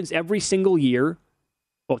it happens every single year.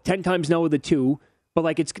 Well, 10 times no with the 2.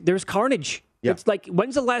 But there's carnage. Yeah. It's like,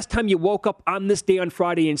 when's the last time you woke up on this day on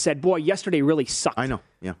Friday and said, boy, yesterday really sucked? I know,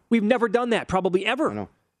 yeah. We've never done that, probably ever. I know.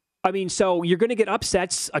 I mean, so you're going to get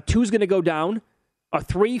upsets. A 2's going to go down, a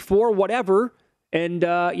 3, 4, whatever, and,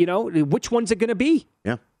 which one's it going to be?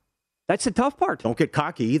 Yeah. That's the tough part. Don't get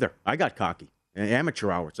cocky either. I got cocky.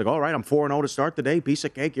 Amateur hour. It's like, all right, I'm 4-0 to start the day. Piece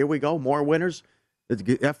of cake. Here we go. More winners.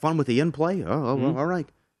 Have fun with the in-play. Oh, all right.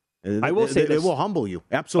 I will say they will humble you.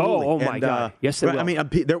 Absolutely. Oh my God. Yes, they will. I mean,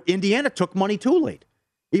 Indiana took money too late.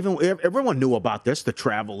 Even everyone knew about this, the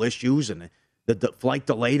travel issues and the flight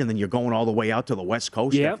delayed, and then you're going all the way out to the West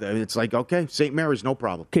Coast. Yeah. It's like, okay, St. Mary's, no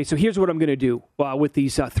problem. Okay, so here's what I'm going to do with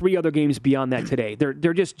these 3 other games beyond that today.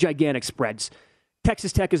 They're just gigantic spreads.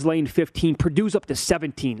 Texas Tech is laying 15. Purdue's up to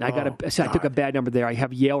 17. I took a bad number there. I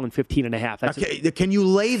have Yale in 15.5. Can you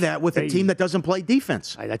lay that with a team that doesn't play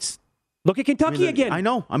defense? Look at Kentucky again. I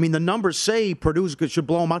know. I mean, the numbers say Purdue should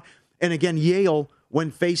blow them out. And again, Yale,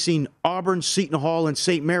 when facing Auburn, Seton Hall, and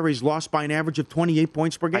St. Mary's, lost by an average of 28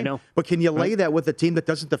 points per game. I know. But can you lay that with a team that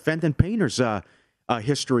doesn't defend in Painter's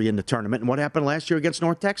history in the tournament and what happened last year against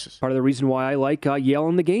North Texas? Part of the reason why I like Yale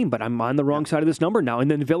in the game, but I'm on the wrong side of this number now. And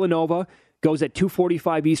then Villanova goes at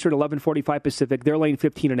 2:45 Eastern, 11:45 Pacific. They're laying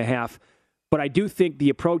 15.5. But I do think the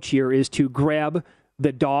approach here is to grab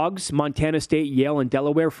the dogs, Montana State, Yale, and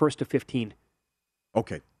Delaware, first to 15.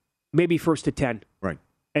 Okay. Maybe first to 10. Right.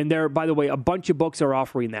 And there, by the way, a bunch of books are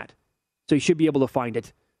offering that. So you should be able to find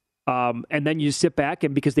it. And then you just sit back,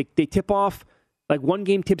 and because they tip off, like one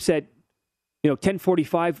game tips at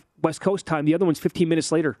 10:45 West Coast time, the other one's 15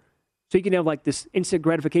 minutes later. So you can have like this instant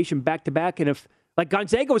gratification back to back. And if like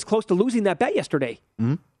Gonzaga was close to losing that bet yesterday.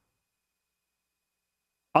 Mm-hmm.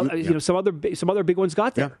 Some other big ones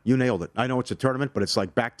got there. Yeah, you nailed it. I know it's a tournament, but it's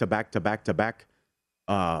like back to back to back to back,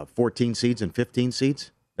 14 seeds and 15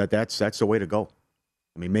 seeds. That's the way to go.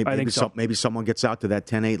 I mean, maybe someone gets out to that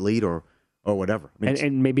 10-8 lead or whatever. I mean,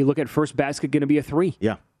 and maybe look at first basket going to be a 3.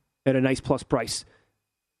 Yeah, at a nice plus price.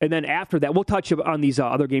 And then after that, we'll touch on these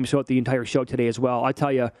other games throughout the entire show today as well. I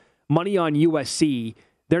tell you, money on USC,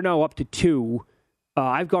 they're now up to 2.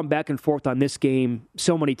 I've gone back and forth on this game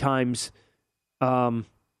so many times. I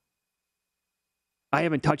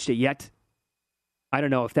haven't touched it yet. I don't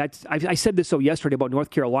know if that's... I said this yesterday about North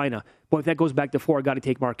Carolina, but if that goes back to 4, I got to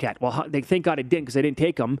take Marquette. Well, thank God it didn't, because I didn't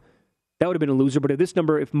take them. That would have been a loser. But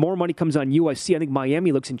if more money comes on USC, I think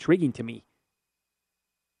Miami looks intriguing to me.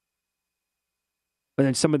 But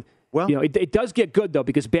then it does get good, though,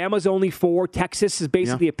 because Bama's only 4. Texas is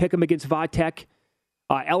basically a pick 'em against Va-Tech.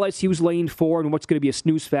 LSU's laying 4, and what's going to be a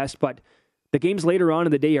snooze fest. But the games later on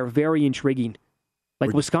in the day are very intriguing.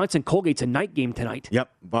 Like Wisconsin-Colgate's a night game tonight. Yep.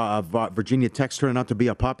 Virginia Tech's turning out to be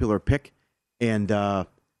a popular pick. And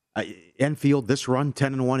Enfield, this run,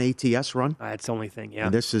 10-1 ATS run. That's the only thing, yeah.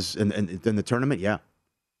 And this is in the tournament, yeah.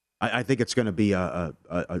 I think it's going to be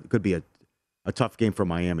could be a tough game for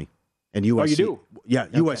Miami. And USC, you do? Yeah,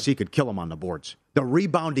 okay. USC could kill them on the boards. The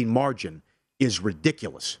rebounding margin is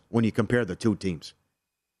ridiculous when you compare the two teams.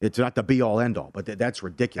 It's not the be-all, end-all, but that's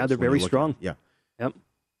ridiculous. Yeah, they're very strong. Yeah. Yep.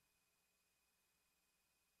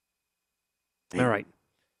 All right.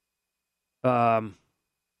 I'm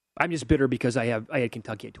just bitter because I had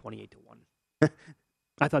Kentucky at 28-1.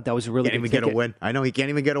 I thought that was a really can't good even get a win. I know he can't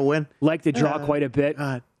even get a win. Like the draw quite a bit.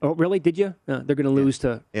 God. Oh, really? Did you? They're going to lose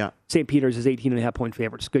to St. Peter's as 18.5-point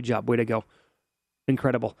favorites. Good job. Way to go.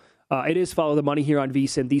 Incredible. It is Follow the Money here on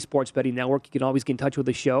VSiN, the Sports Betting Network. You can always get in touch with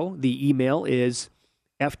the show. The email is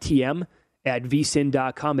ftm@vsin.com.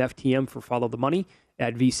 FTM for Follow the Money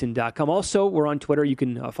at vsin.com. Also, we're on Twitter. You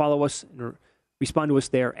can follow us and respond to us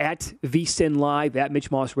there at VSiN Live, at Mitch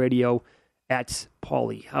Moss Radio, at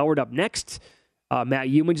Paulie Howard. Up next, Matt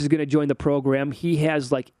Humans is going to join the program. He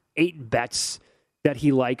has like 8 bets that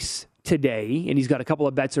he likes today, and he's got a couple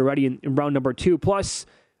of bets already in round number 2. Plus,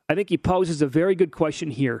 I think he poses a very good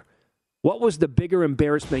question here. What was the bigger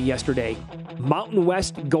embarrassment yesterday? Mountain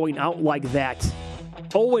West going out like that,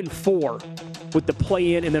 0-4 with the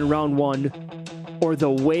play-in and then round 1, or the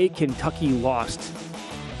way Kentucky lost?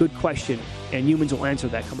 Good question, and Humans will answer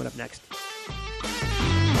that coming up next.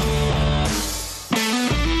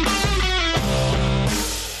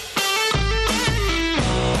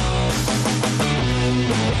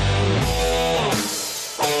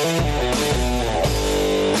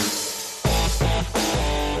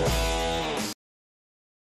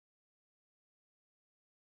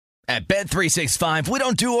 At Bet365, we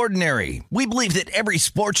don't do ordinary. We believe that every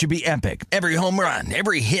sport should be epic. Every home run,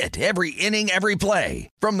 every hit, every inning, every play.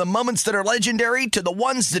 From the moments that are legendary to the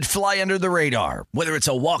ones that fly under the radar. Whether it's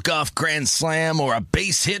a walk-off grand slam or a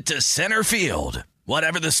base hit to center field.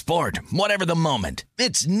 Whatever the sport, whatever the moment.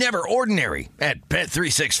 It's never ordinary at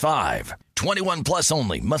Bet365. 21 plus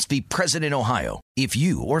only. Must be present in Ohio. If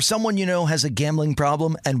you or someone you know has a gambling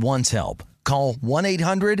problem and wants help, call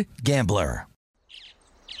 1-800-GAMBLER.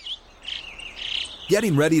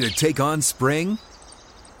 Getting ready to take on spring?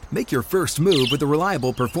 Make your first move with the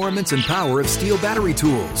reliable performance and power of Steel battery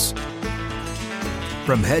tools.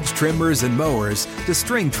 From hedge trimmers and mowers to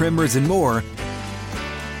string trimmers and more,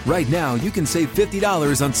 right now you can save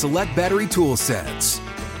 $50 on select battery tool sets.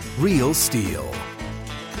 Real Steel.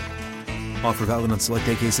 Offer valid on select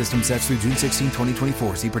AK system sets through June 16,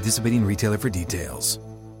 2024. See participating retailer for details.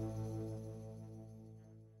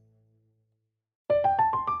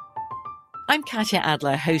 I'm Katya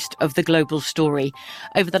Adler, host of The Global Story.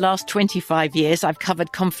 Over the last 25 years, I've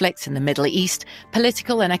covered conflicts in the Middle East,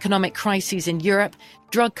 political and economic crises in Europe,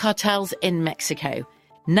 drug cartels in Mexico.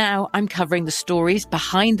 Now I'm covering the stories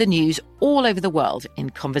behind the news all over the world in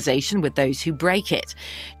conversation with those who break it.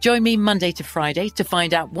 Join me Monday to Friday to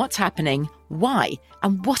find out what's happening, why,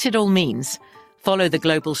 and what it all means. Follow The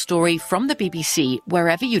Global Story from the BBC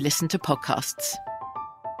wherever you listen to podcasts.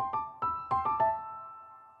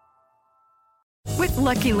 With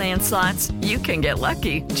Lucky Land Slots, you can get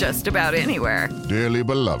lucky just about anywhere. Dearly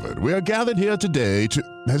beloved, we are gathered here today to...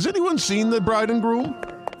 Has anyone seen the bride and groom?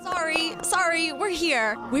 Sorry, we're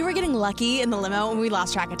here. We were getting lucky in the limo and we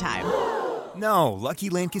lost track of time. No, Lucky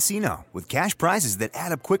Land Casino, with cash prizes that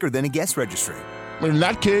add up quicker than a guest registry. In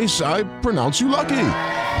that case, I pronounce you lucky.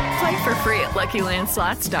 Play for free at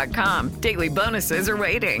LuckyLandSlots.com. Daily bonuses are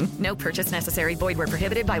waiting. No purchase necessary. Void where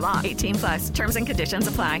prohibited by law. 18+. Terms and conditions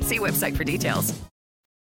apply. See website for details.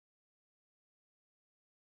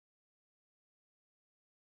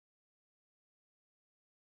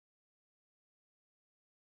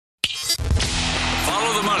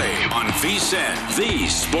 Follow the money on VSiN, the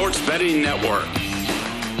Sports Betting Network.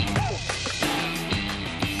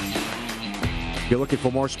 If you're looking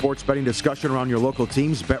for more sports betting discussion around your local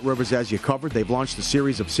teams, BetRivers has you covered. They've launched a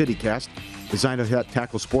series of CityCast designed to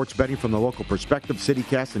tackle sports betting from the local perspective.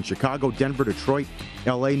 CityCast in Chicago, Denver, Detroit,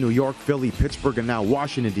 L.A., New York, Philly, Pittsburgh, and now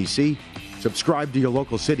Washington, D.C. Subscribe to your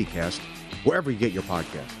local CityCast wherever you get your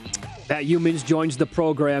podcast. Pat Youmans joins the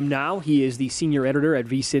program now. He is the senior editor at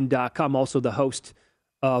vsin.com, also the host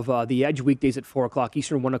of The Edge, weekdays at 4 o'clock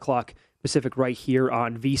Eastern, 1 o'clock Pacific, right here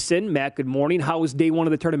on VSiN. Matt, good morning. How was day one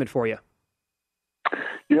of the tournament for you?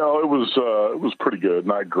 You know, it was pretty good,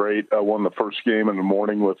 not great. I won the first game in the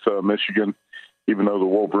morning with Michigan, even though the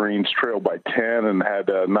Wolverines trailed by 10 and had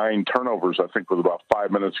 9 turnovers, I think, with about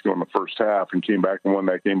 5 minutes to go in the first half, and came back and won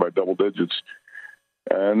that game by double digits.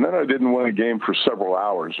 And then I didn't win a game for several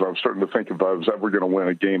hours. I was starting to think if I was ever going to win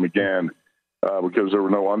a game again because there were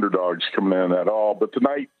no underdogs coming in at all. But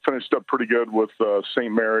tonight finished up pretty good with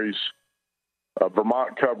St. Mary's,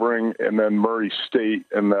 Vermont covering, and then Murray State.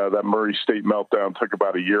 And that Murray State meltdown took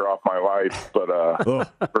about a year off my life, but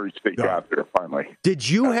Murray State got there finally. Did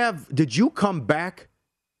you come back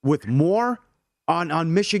with more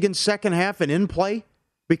on Michigan's second half and in play?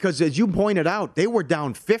 Because as you pointed out, they were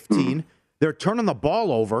down 15. They're turning the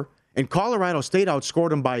ball over, and Colorado State outscored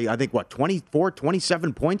them by, I think, 24,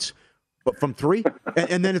 27 points from 3?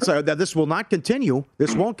 And then it's this will not continue.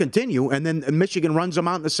 This won't continue. And then Michigan runs them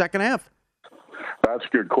out in the second half. That's a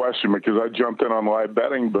good question because I jumped in on live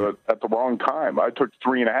betting, but at the wrong time. I took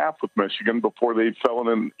 3.5 with Michigan before they fell in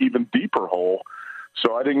an even deeper hole.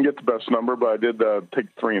 So I didn't get the best number, but I did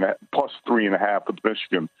take 3.5 plus 3.5 with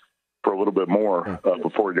Michigan for a little bit more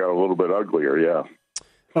before it got a little bit uglier. Yeah.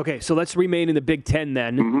 Okay, so let's remain in the Big Ten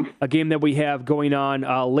then. A game that we have going on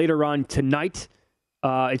later on tonight.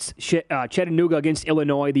 It's Chattanooga against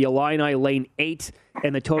Illinois. The Illini laying 8,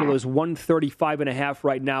 and the total is 135.5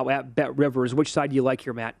 right now at BetRivers. Which side do you like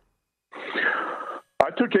here, Matt?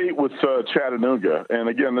 I took 8 with Chattanooga. And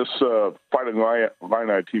again, this Fighting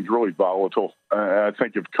Illini team is really volatile. I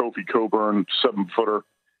think if Kofi Coburn, 7-footer,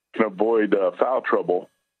 can avoid foul trouble,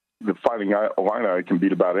 the Fighting Illini can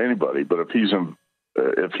beat about anybody. But if he's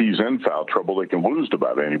in foul trouble, they can lose to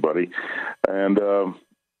about anybody. And,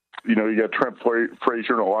 you got Trent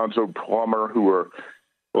Frazier and Alonzo Plummer, who are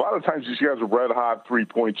a lot of times these guys are red-hot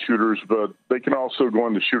three-point shooters, but they can also go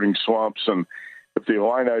into shooting slumps. And if the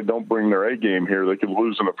Illini don't bring their A game here, they could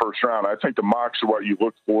lose in the first round. I think the mocks are what you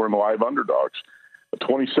look for in live underdogs. A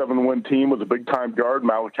 27-win team with a big-time guard,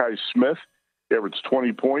 Malachi Smith, averaged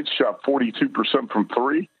 20 points, shot 42% from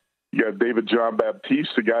 3. You got David John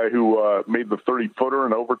Baptiste, the guy who made the 30-footer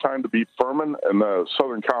in overtime to beat Furman in the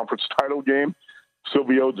Southern Conference title game.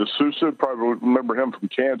 Silvio De Sousa, probably remember him from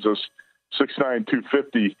Kansas, 6'9",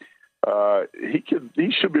 250.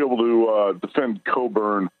 He should be able to defend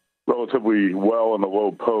Coburn relatively well in the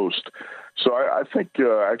low post. So I think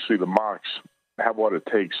actually the mocks have what it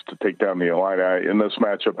takes to take down the Illini, and this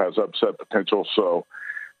matchup has upset potential. So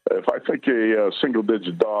if I think a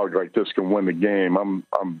single-digit dog like this can win the game, I'm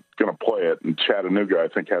going to play it. And Chattanooga, I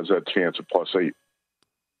think, has that chance at +8.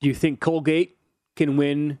 Do you think Colgate can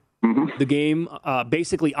win the game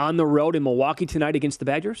basically on the road in Milwaukee tonight against the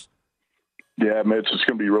Badgers? Yeah, Mitch, it's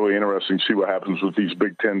going to be really interesting to see what happens with these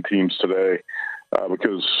Big Ten teams today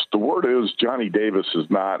because the word is Johnny Davis is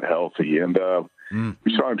not healthy. And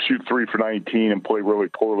We saw him shoot 3 for 19 and play really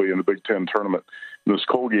poorly in the Big Ten tournament. And this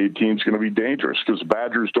Colgate team's going to be dangerous because the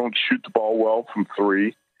Badgers don't shoot the ball well from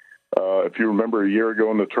 3. If you remember a year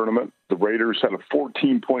ago in the tournament, the Raiders had a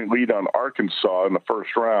 14-point lead on Arkansas in the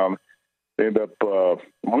first round. They ended up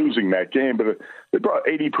losing that game, but they brought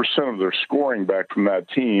 80% of their scoring back from that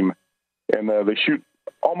team, and they shoot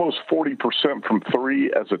almost 40% from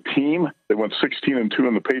 3 as a team. They went 16-2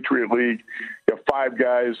 in the Patriot League. You have 5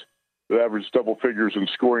 guys that average double figures in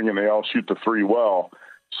scoring, and they all shoot the 3 well.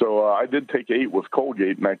 So I did take 8 with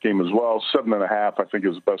Colgate in that game as well. 7.5, I think,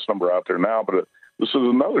 is the best number out there now, but this is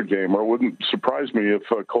another game where it wouldn't surprise me if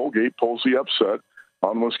Colgate pulls the upset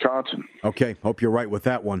on Wisconsin. Okay, hope you're right with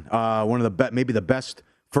that one. One of the maybe the best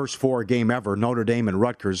first 4 game ever, Notre Dame and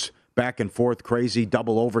Rutgers, back and forth, crazy,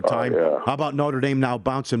 double overtime. How about Notre Dame now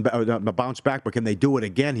bounce back, but can they do it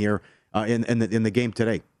again here in the game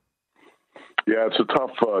today? Yeah, it's a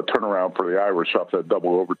tough turnaround for the Irish off that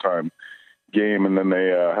double overtime game, and then they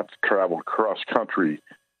have to travel cross country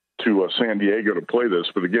to San Diego to play this.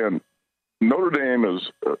 But again, Notre Dame is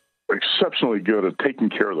exceptionally good at taking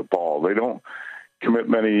care of the ball. They don't commit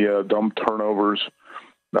many dumb turnovers,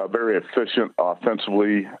 very efficient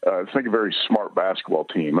offensively. I think a very smart basketball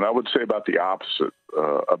team. And I would say about the opposite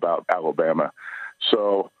about Alabama.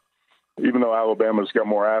 So even though Alabama's got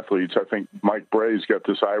more athletes, I think Mike Bray's got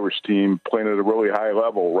this Irish team playing at a really high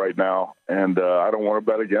level right now, and I don't want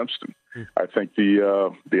to bet against them. I think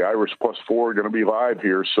the Irish +4 are going to be live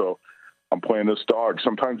here, so I'm playing this dog.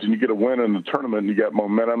 Sometimes when you get a win in the tournament and you get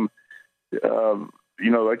momentum,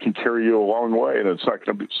 that can carry you a long way, and it's not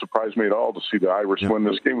going to surprise me at all to see the Irish win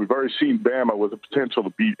this game. We've already seen Bama with the potential to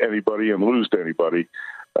beat anybody and lose to anybody,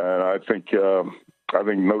 and I think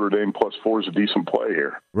Notre Dame +4 is a decent play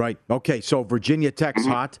here. Right. Okay, so Virginia Tech's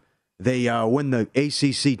hot. They win the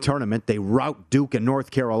ACC tournament. They rout Duke and North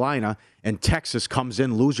Carolina, and Texas comes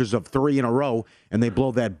in, losers of 3 in a row, and they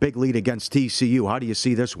blow that big lead against TCU. How do you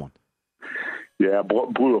see this one? Yeah,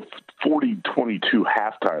 blew a 40-22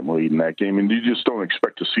 halftime lead in that game, and you just don't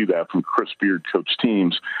expect to see that from Chris Beard coach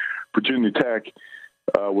teams. Virginia Tech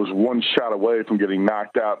was 1 shot away from getting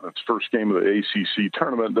knocked out in its first game of the ACC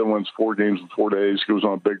tournament, then wins 4 games in 4 days, goes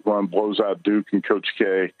on a big run, blows out Duke and Coach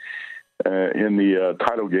K in the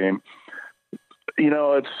title game.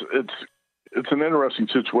 It's an interesting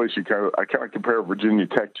situation. I kind of compare Virginia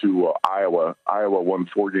Tech to Iowa. Iowa won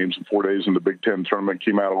 4 games in 4 days in the Big Ten tournament,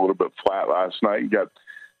 came out a little bit flat last night and got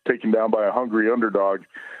taken down by a hungry underdog.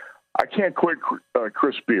 I can't quit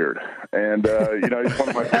Chris Beard, and he's one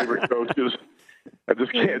of my favorite coaches. I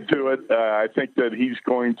just can't do it. I think that he's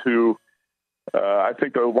going to. I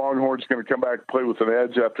think the Longhorns are going to come back and play with an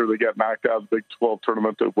edge after they got knocked out of the Big 12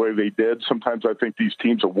 tournament the way they did. Sometimes I think these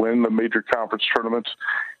teams that win the major conference tournaments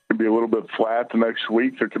can be a little bit flat the next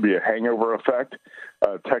week. There could be a hangover effect.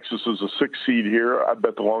 Texas is a 6 seed here. I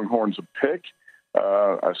bet the Longhorns a pick.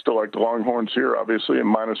 I still like the Longhorns here, obviously, at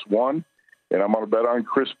 -1. And I'm going to bet on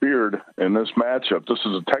Chris Beard in this matchup. This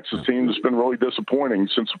is a Texas team that's been really disappointing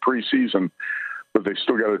since the preseason, but they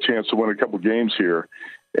still got a chance to win a couple games here.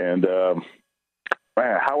 And,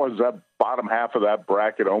 how has that bottom half of that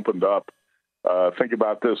bracket opened up? Think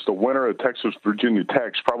about this. The winner of Texas-Virginia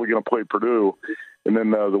Tech is probably going to play Purdue, and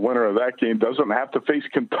then the winner of that game doesn't have to face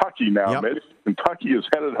Kentucky now, Mitch. Kentucky is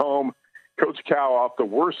headed home. Coach Cal off the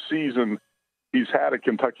worst season he's had at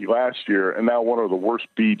Kentucky last year, and now one of the worst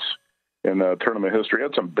beats in tournament history.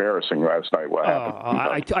 That's embarrassing last night what happened.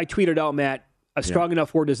 I tweeted out, Matt, a strong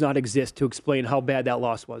enough word does not exist to explain how bad that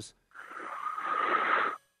loss was.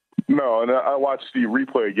 No, and I watched the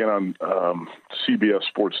replay again on CBS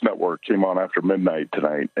Sports Network. Came on after midnight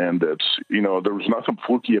tonight, and it's there was nothing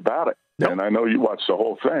fluky about it. Nope. And I know you watched the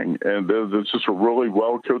whole thing, and it's just a really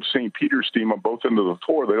well-coached St. Peter's team on both ends of the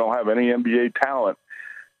floor. They don't have any NBA talent,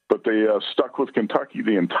 but they stuck with Kentucky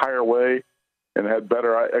the entire way and had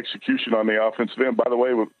better execution on the offensive end. By the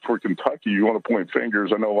way, for Kentucky, you want to point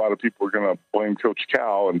fingers. I know a lot of people are going to blame Coach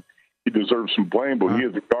Cal, and he deserves some blame, but he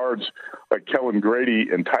had the guards like Kellen Grady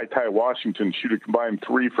and Ty Washington shoot a combined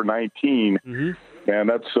 3 for 19, and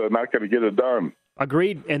that's not going to get it done.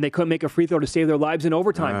 Agreed, and they couldn't make a free throw to save their lives in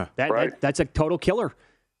overtime. That's a total killer.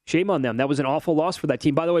 Shame on them. That was an awful loss for that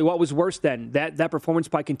team. By the way, what was worse then, that performance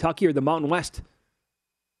by Kentucky or the Mountain West?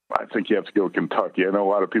 I think you have to go with Kentucky. I know a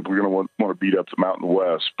lot of people are going to want to beat up the Mountain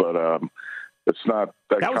West, but it's not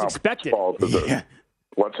that was expected. Fault.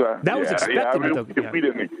 What's that? That was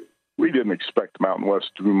expected. We didn't expect the Mountain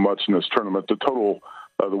West to do much in this tournament. The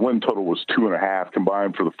win total was 2.5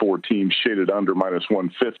 combined for the 4 teams, shaded under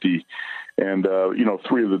 -150. And,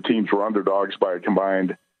 3 of the teams were underdogs by a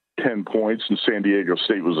combined 10 points, and San Diego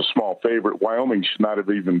State was a small favorite. Wyoming should not have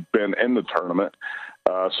even been in the tournament.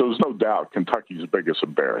 So there's no doubt Kentucky's biggest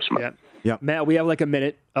embarrassment. Yeah. Matt, we have like a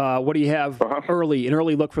minute. What do you have an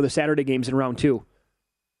early look for the Saturday games in round 2?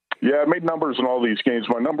 Yeah, I made numbers in all these games.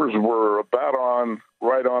 My numbers were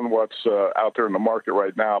right on what's out there in the market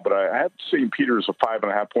right now, but I had St. Peter's a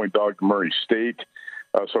 5.5-point dog to Murray State.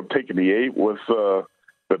 So I'm taking the 8 with the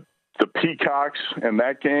Peacocks in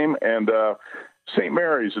that game. And St.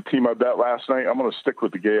 Mary's, a team I bet last night, I'm going to stick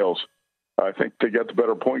with the Gales. I think they got the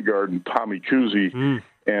better point guard in Tommy Kuhse.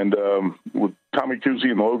 And with Tommy Kuhse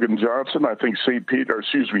and Logan Johnson, I think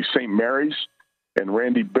St. Mary's and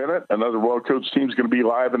Randy Bennett, another well-coached team, is going to be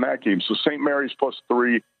live in that game. So St. Mary's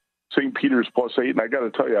 +3, St. Peter's +8. And I got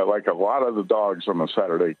to tell you, I like a lot of the dogs on the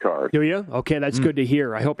Saturday card. Do you? Okay, that's good to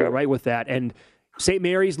hear. I hope you're right with that. And St.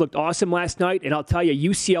 Mary's looked awesome last night. And I'll tell you,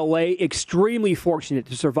 UCLA, extremely fortunate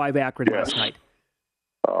to survive Akron last night.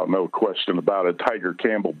 No question about it. Tiger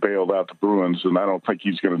Campbell bailed out the Bruins, and I don't think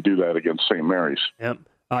he's going to do that against St. Mary's. Yep.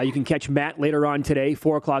 You can catch Matt later on today,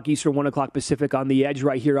 4 o'clock Eastern, 1 o'clock Pacific on The Edge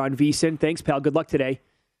right here on VSiN. Thanks, pal. Good luck today.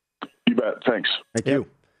 You bet. Thanks. Thank you.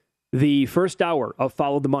 The first hour of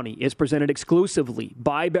Follow the Money is presented exclusively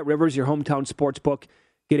by BetRivers, your hometown sportsbook.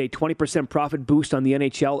 Get a 20% profit boost on the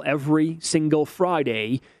NHL every single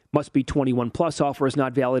Friday. Must be 21 plus. Offer is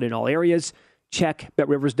not valid in all areas. Check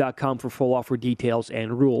BetRivers.com for full offer details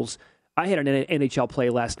and rules. I had an NHL play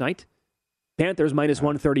last night. Panthers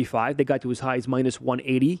 -135. They got to as high as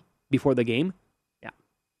 -180 before the game. Yeah.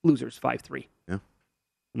 Losers 5-3. Yeah.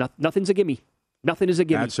 Nothing's a gimme. Nothing is a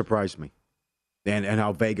gimme. That surprised me. And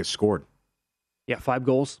how Vegas scored. Yeah, 5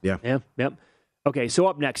 goals. Yeah. Yep. Okay, so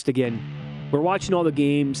up next again, we're watching all the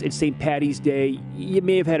games. It's St. Patty's Day. You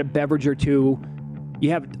may have had a beverage or two.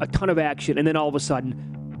 You have a ton of action, and then all of a sudden,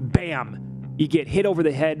 bam, you get hit over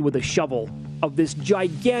the head with a shovel of this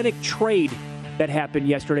gigantic trade that happened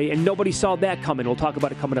yesterday, and nobody saw that coming. We'll talk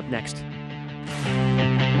about it coming up next.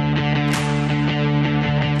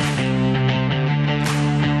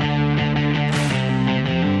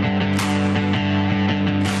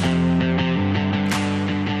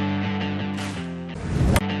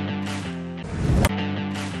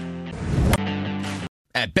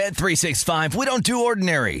 At Bet365, we don't do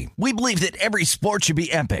ordinary. We believe that every sport should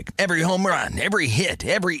be epic. Every home run, every hit,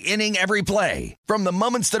 every inning, every play. From the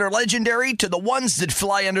moments that are legendary to the ones that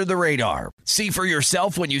fly under the radar. See for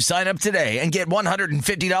yourself when you sign up today and get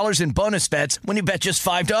 $150 in bonus bets when you bet just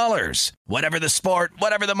 $5. Whatever the sport,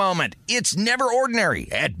 whatever the moment, it's never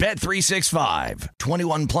ordinary at Bet365.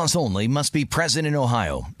 21 plus only. Must be present in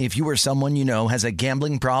Ohio. If you or someone you know has a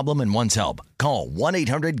gambling problem and wants help, call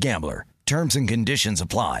 1-800-GAMBLER. Terms and conditions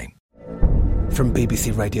apply. From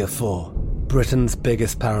BBC Radio 4, Britain's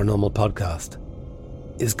biggest paranormal podcast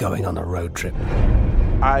is going on a road trip.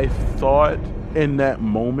 I thought in that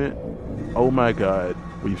moment, oh my God,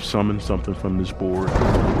 we've summoned something from this board.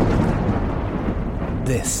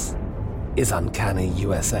 This is Uncanny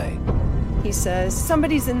USA. He says,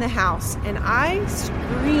 somebody's in the house, and I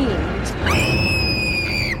screamed.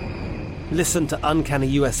 Listen to Uncanny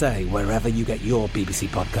USA wherever you get your BBC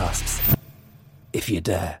podcasts, if you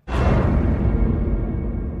dare.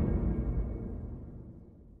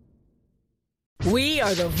 We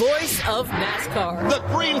are the voice of NASCAR. The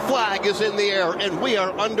green flag is in the air, and we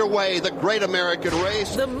are underway. The Great American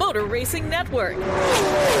Race. The Motor Racing Network.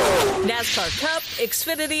 NASCAR Cup,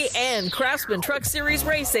 Xfinity, and Craftsman Truck Series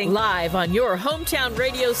Racing live on your hometown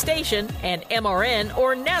radio station and MRN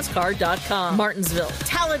or NASCAR.com. Martinsville,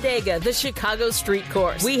 Talladega, the Chicago Street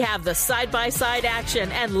Course. We have the side-by-side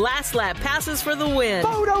action and last lap passes for the win.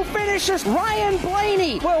 Photo finishes. Ryan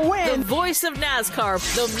Blaney will win. The voice of NASCAR,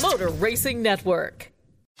 the Motor Racing Network.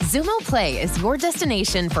 Xumo Play is your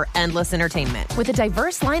destination for endless entertainment. With a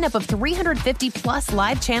diverse lineup of 350-plus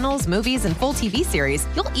live channels, movies, and full TV series,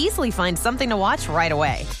 you'll easily find something to watch right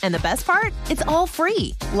away. And the best part? It's all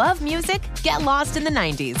free. Love music? Get lost in the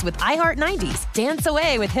 90s with iHeart 90s, dance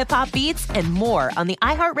away with hip-hop beats, and more on the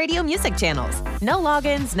iHeartRadio music channels. No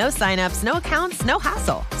logins, no signups, no accounts, no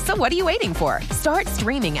hassle. So what are you waiting for? Start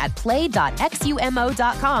streaming at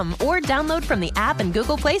play.xumo.com or download from the app and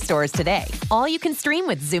Google Play stores today. All you can stream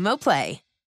with Xumo Play.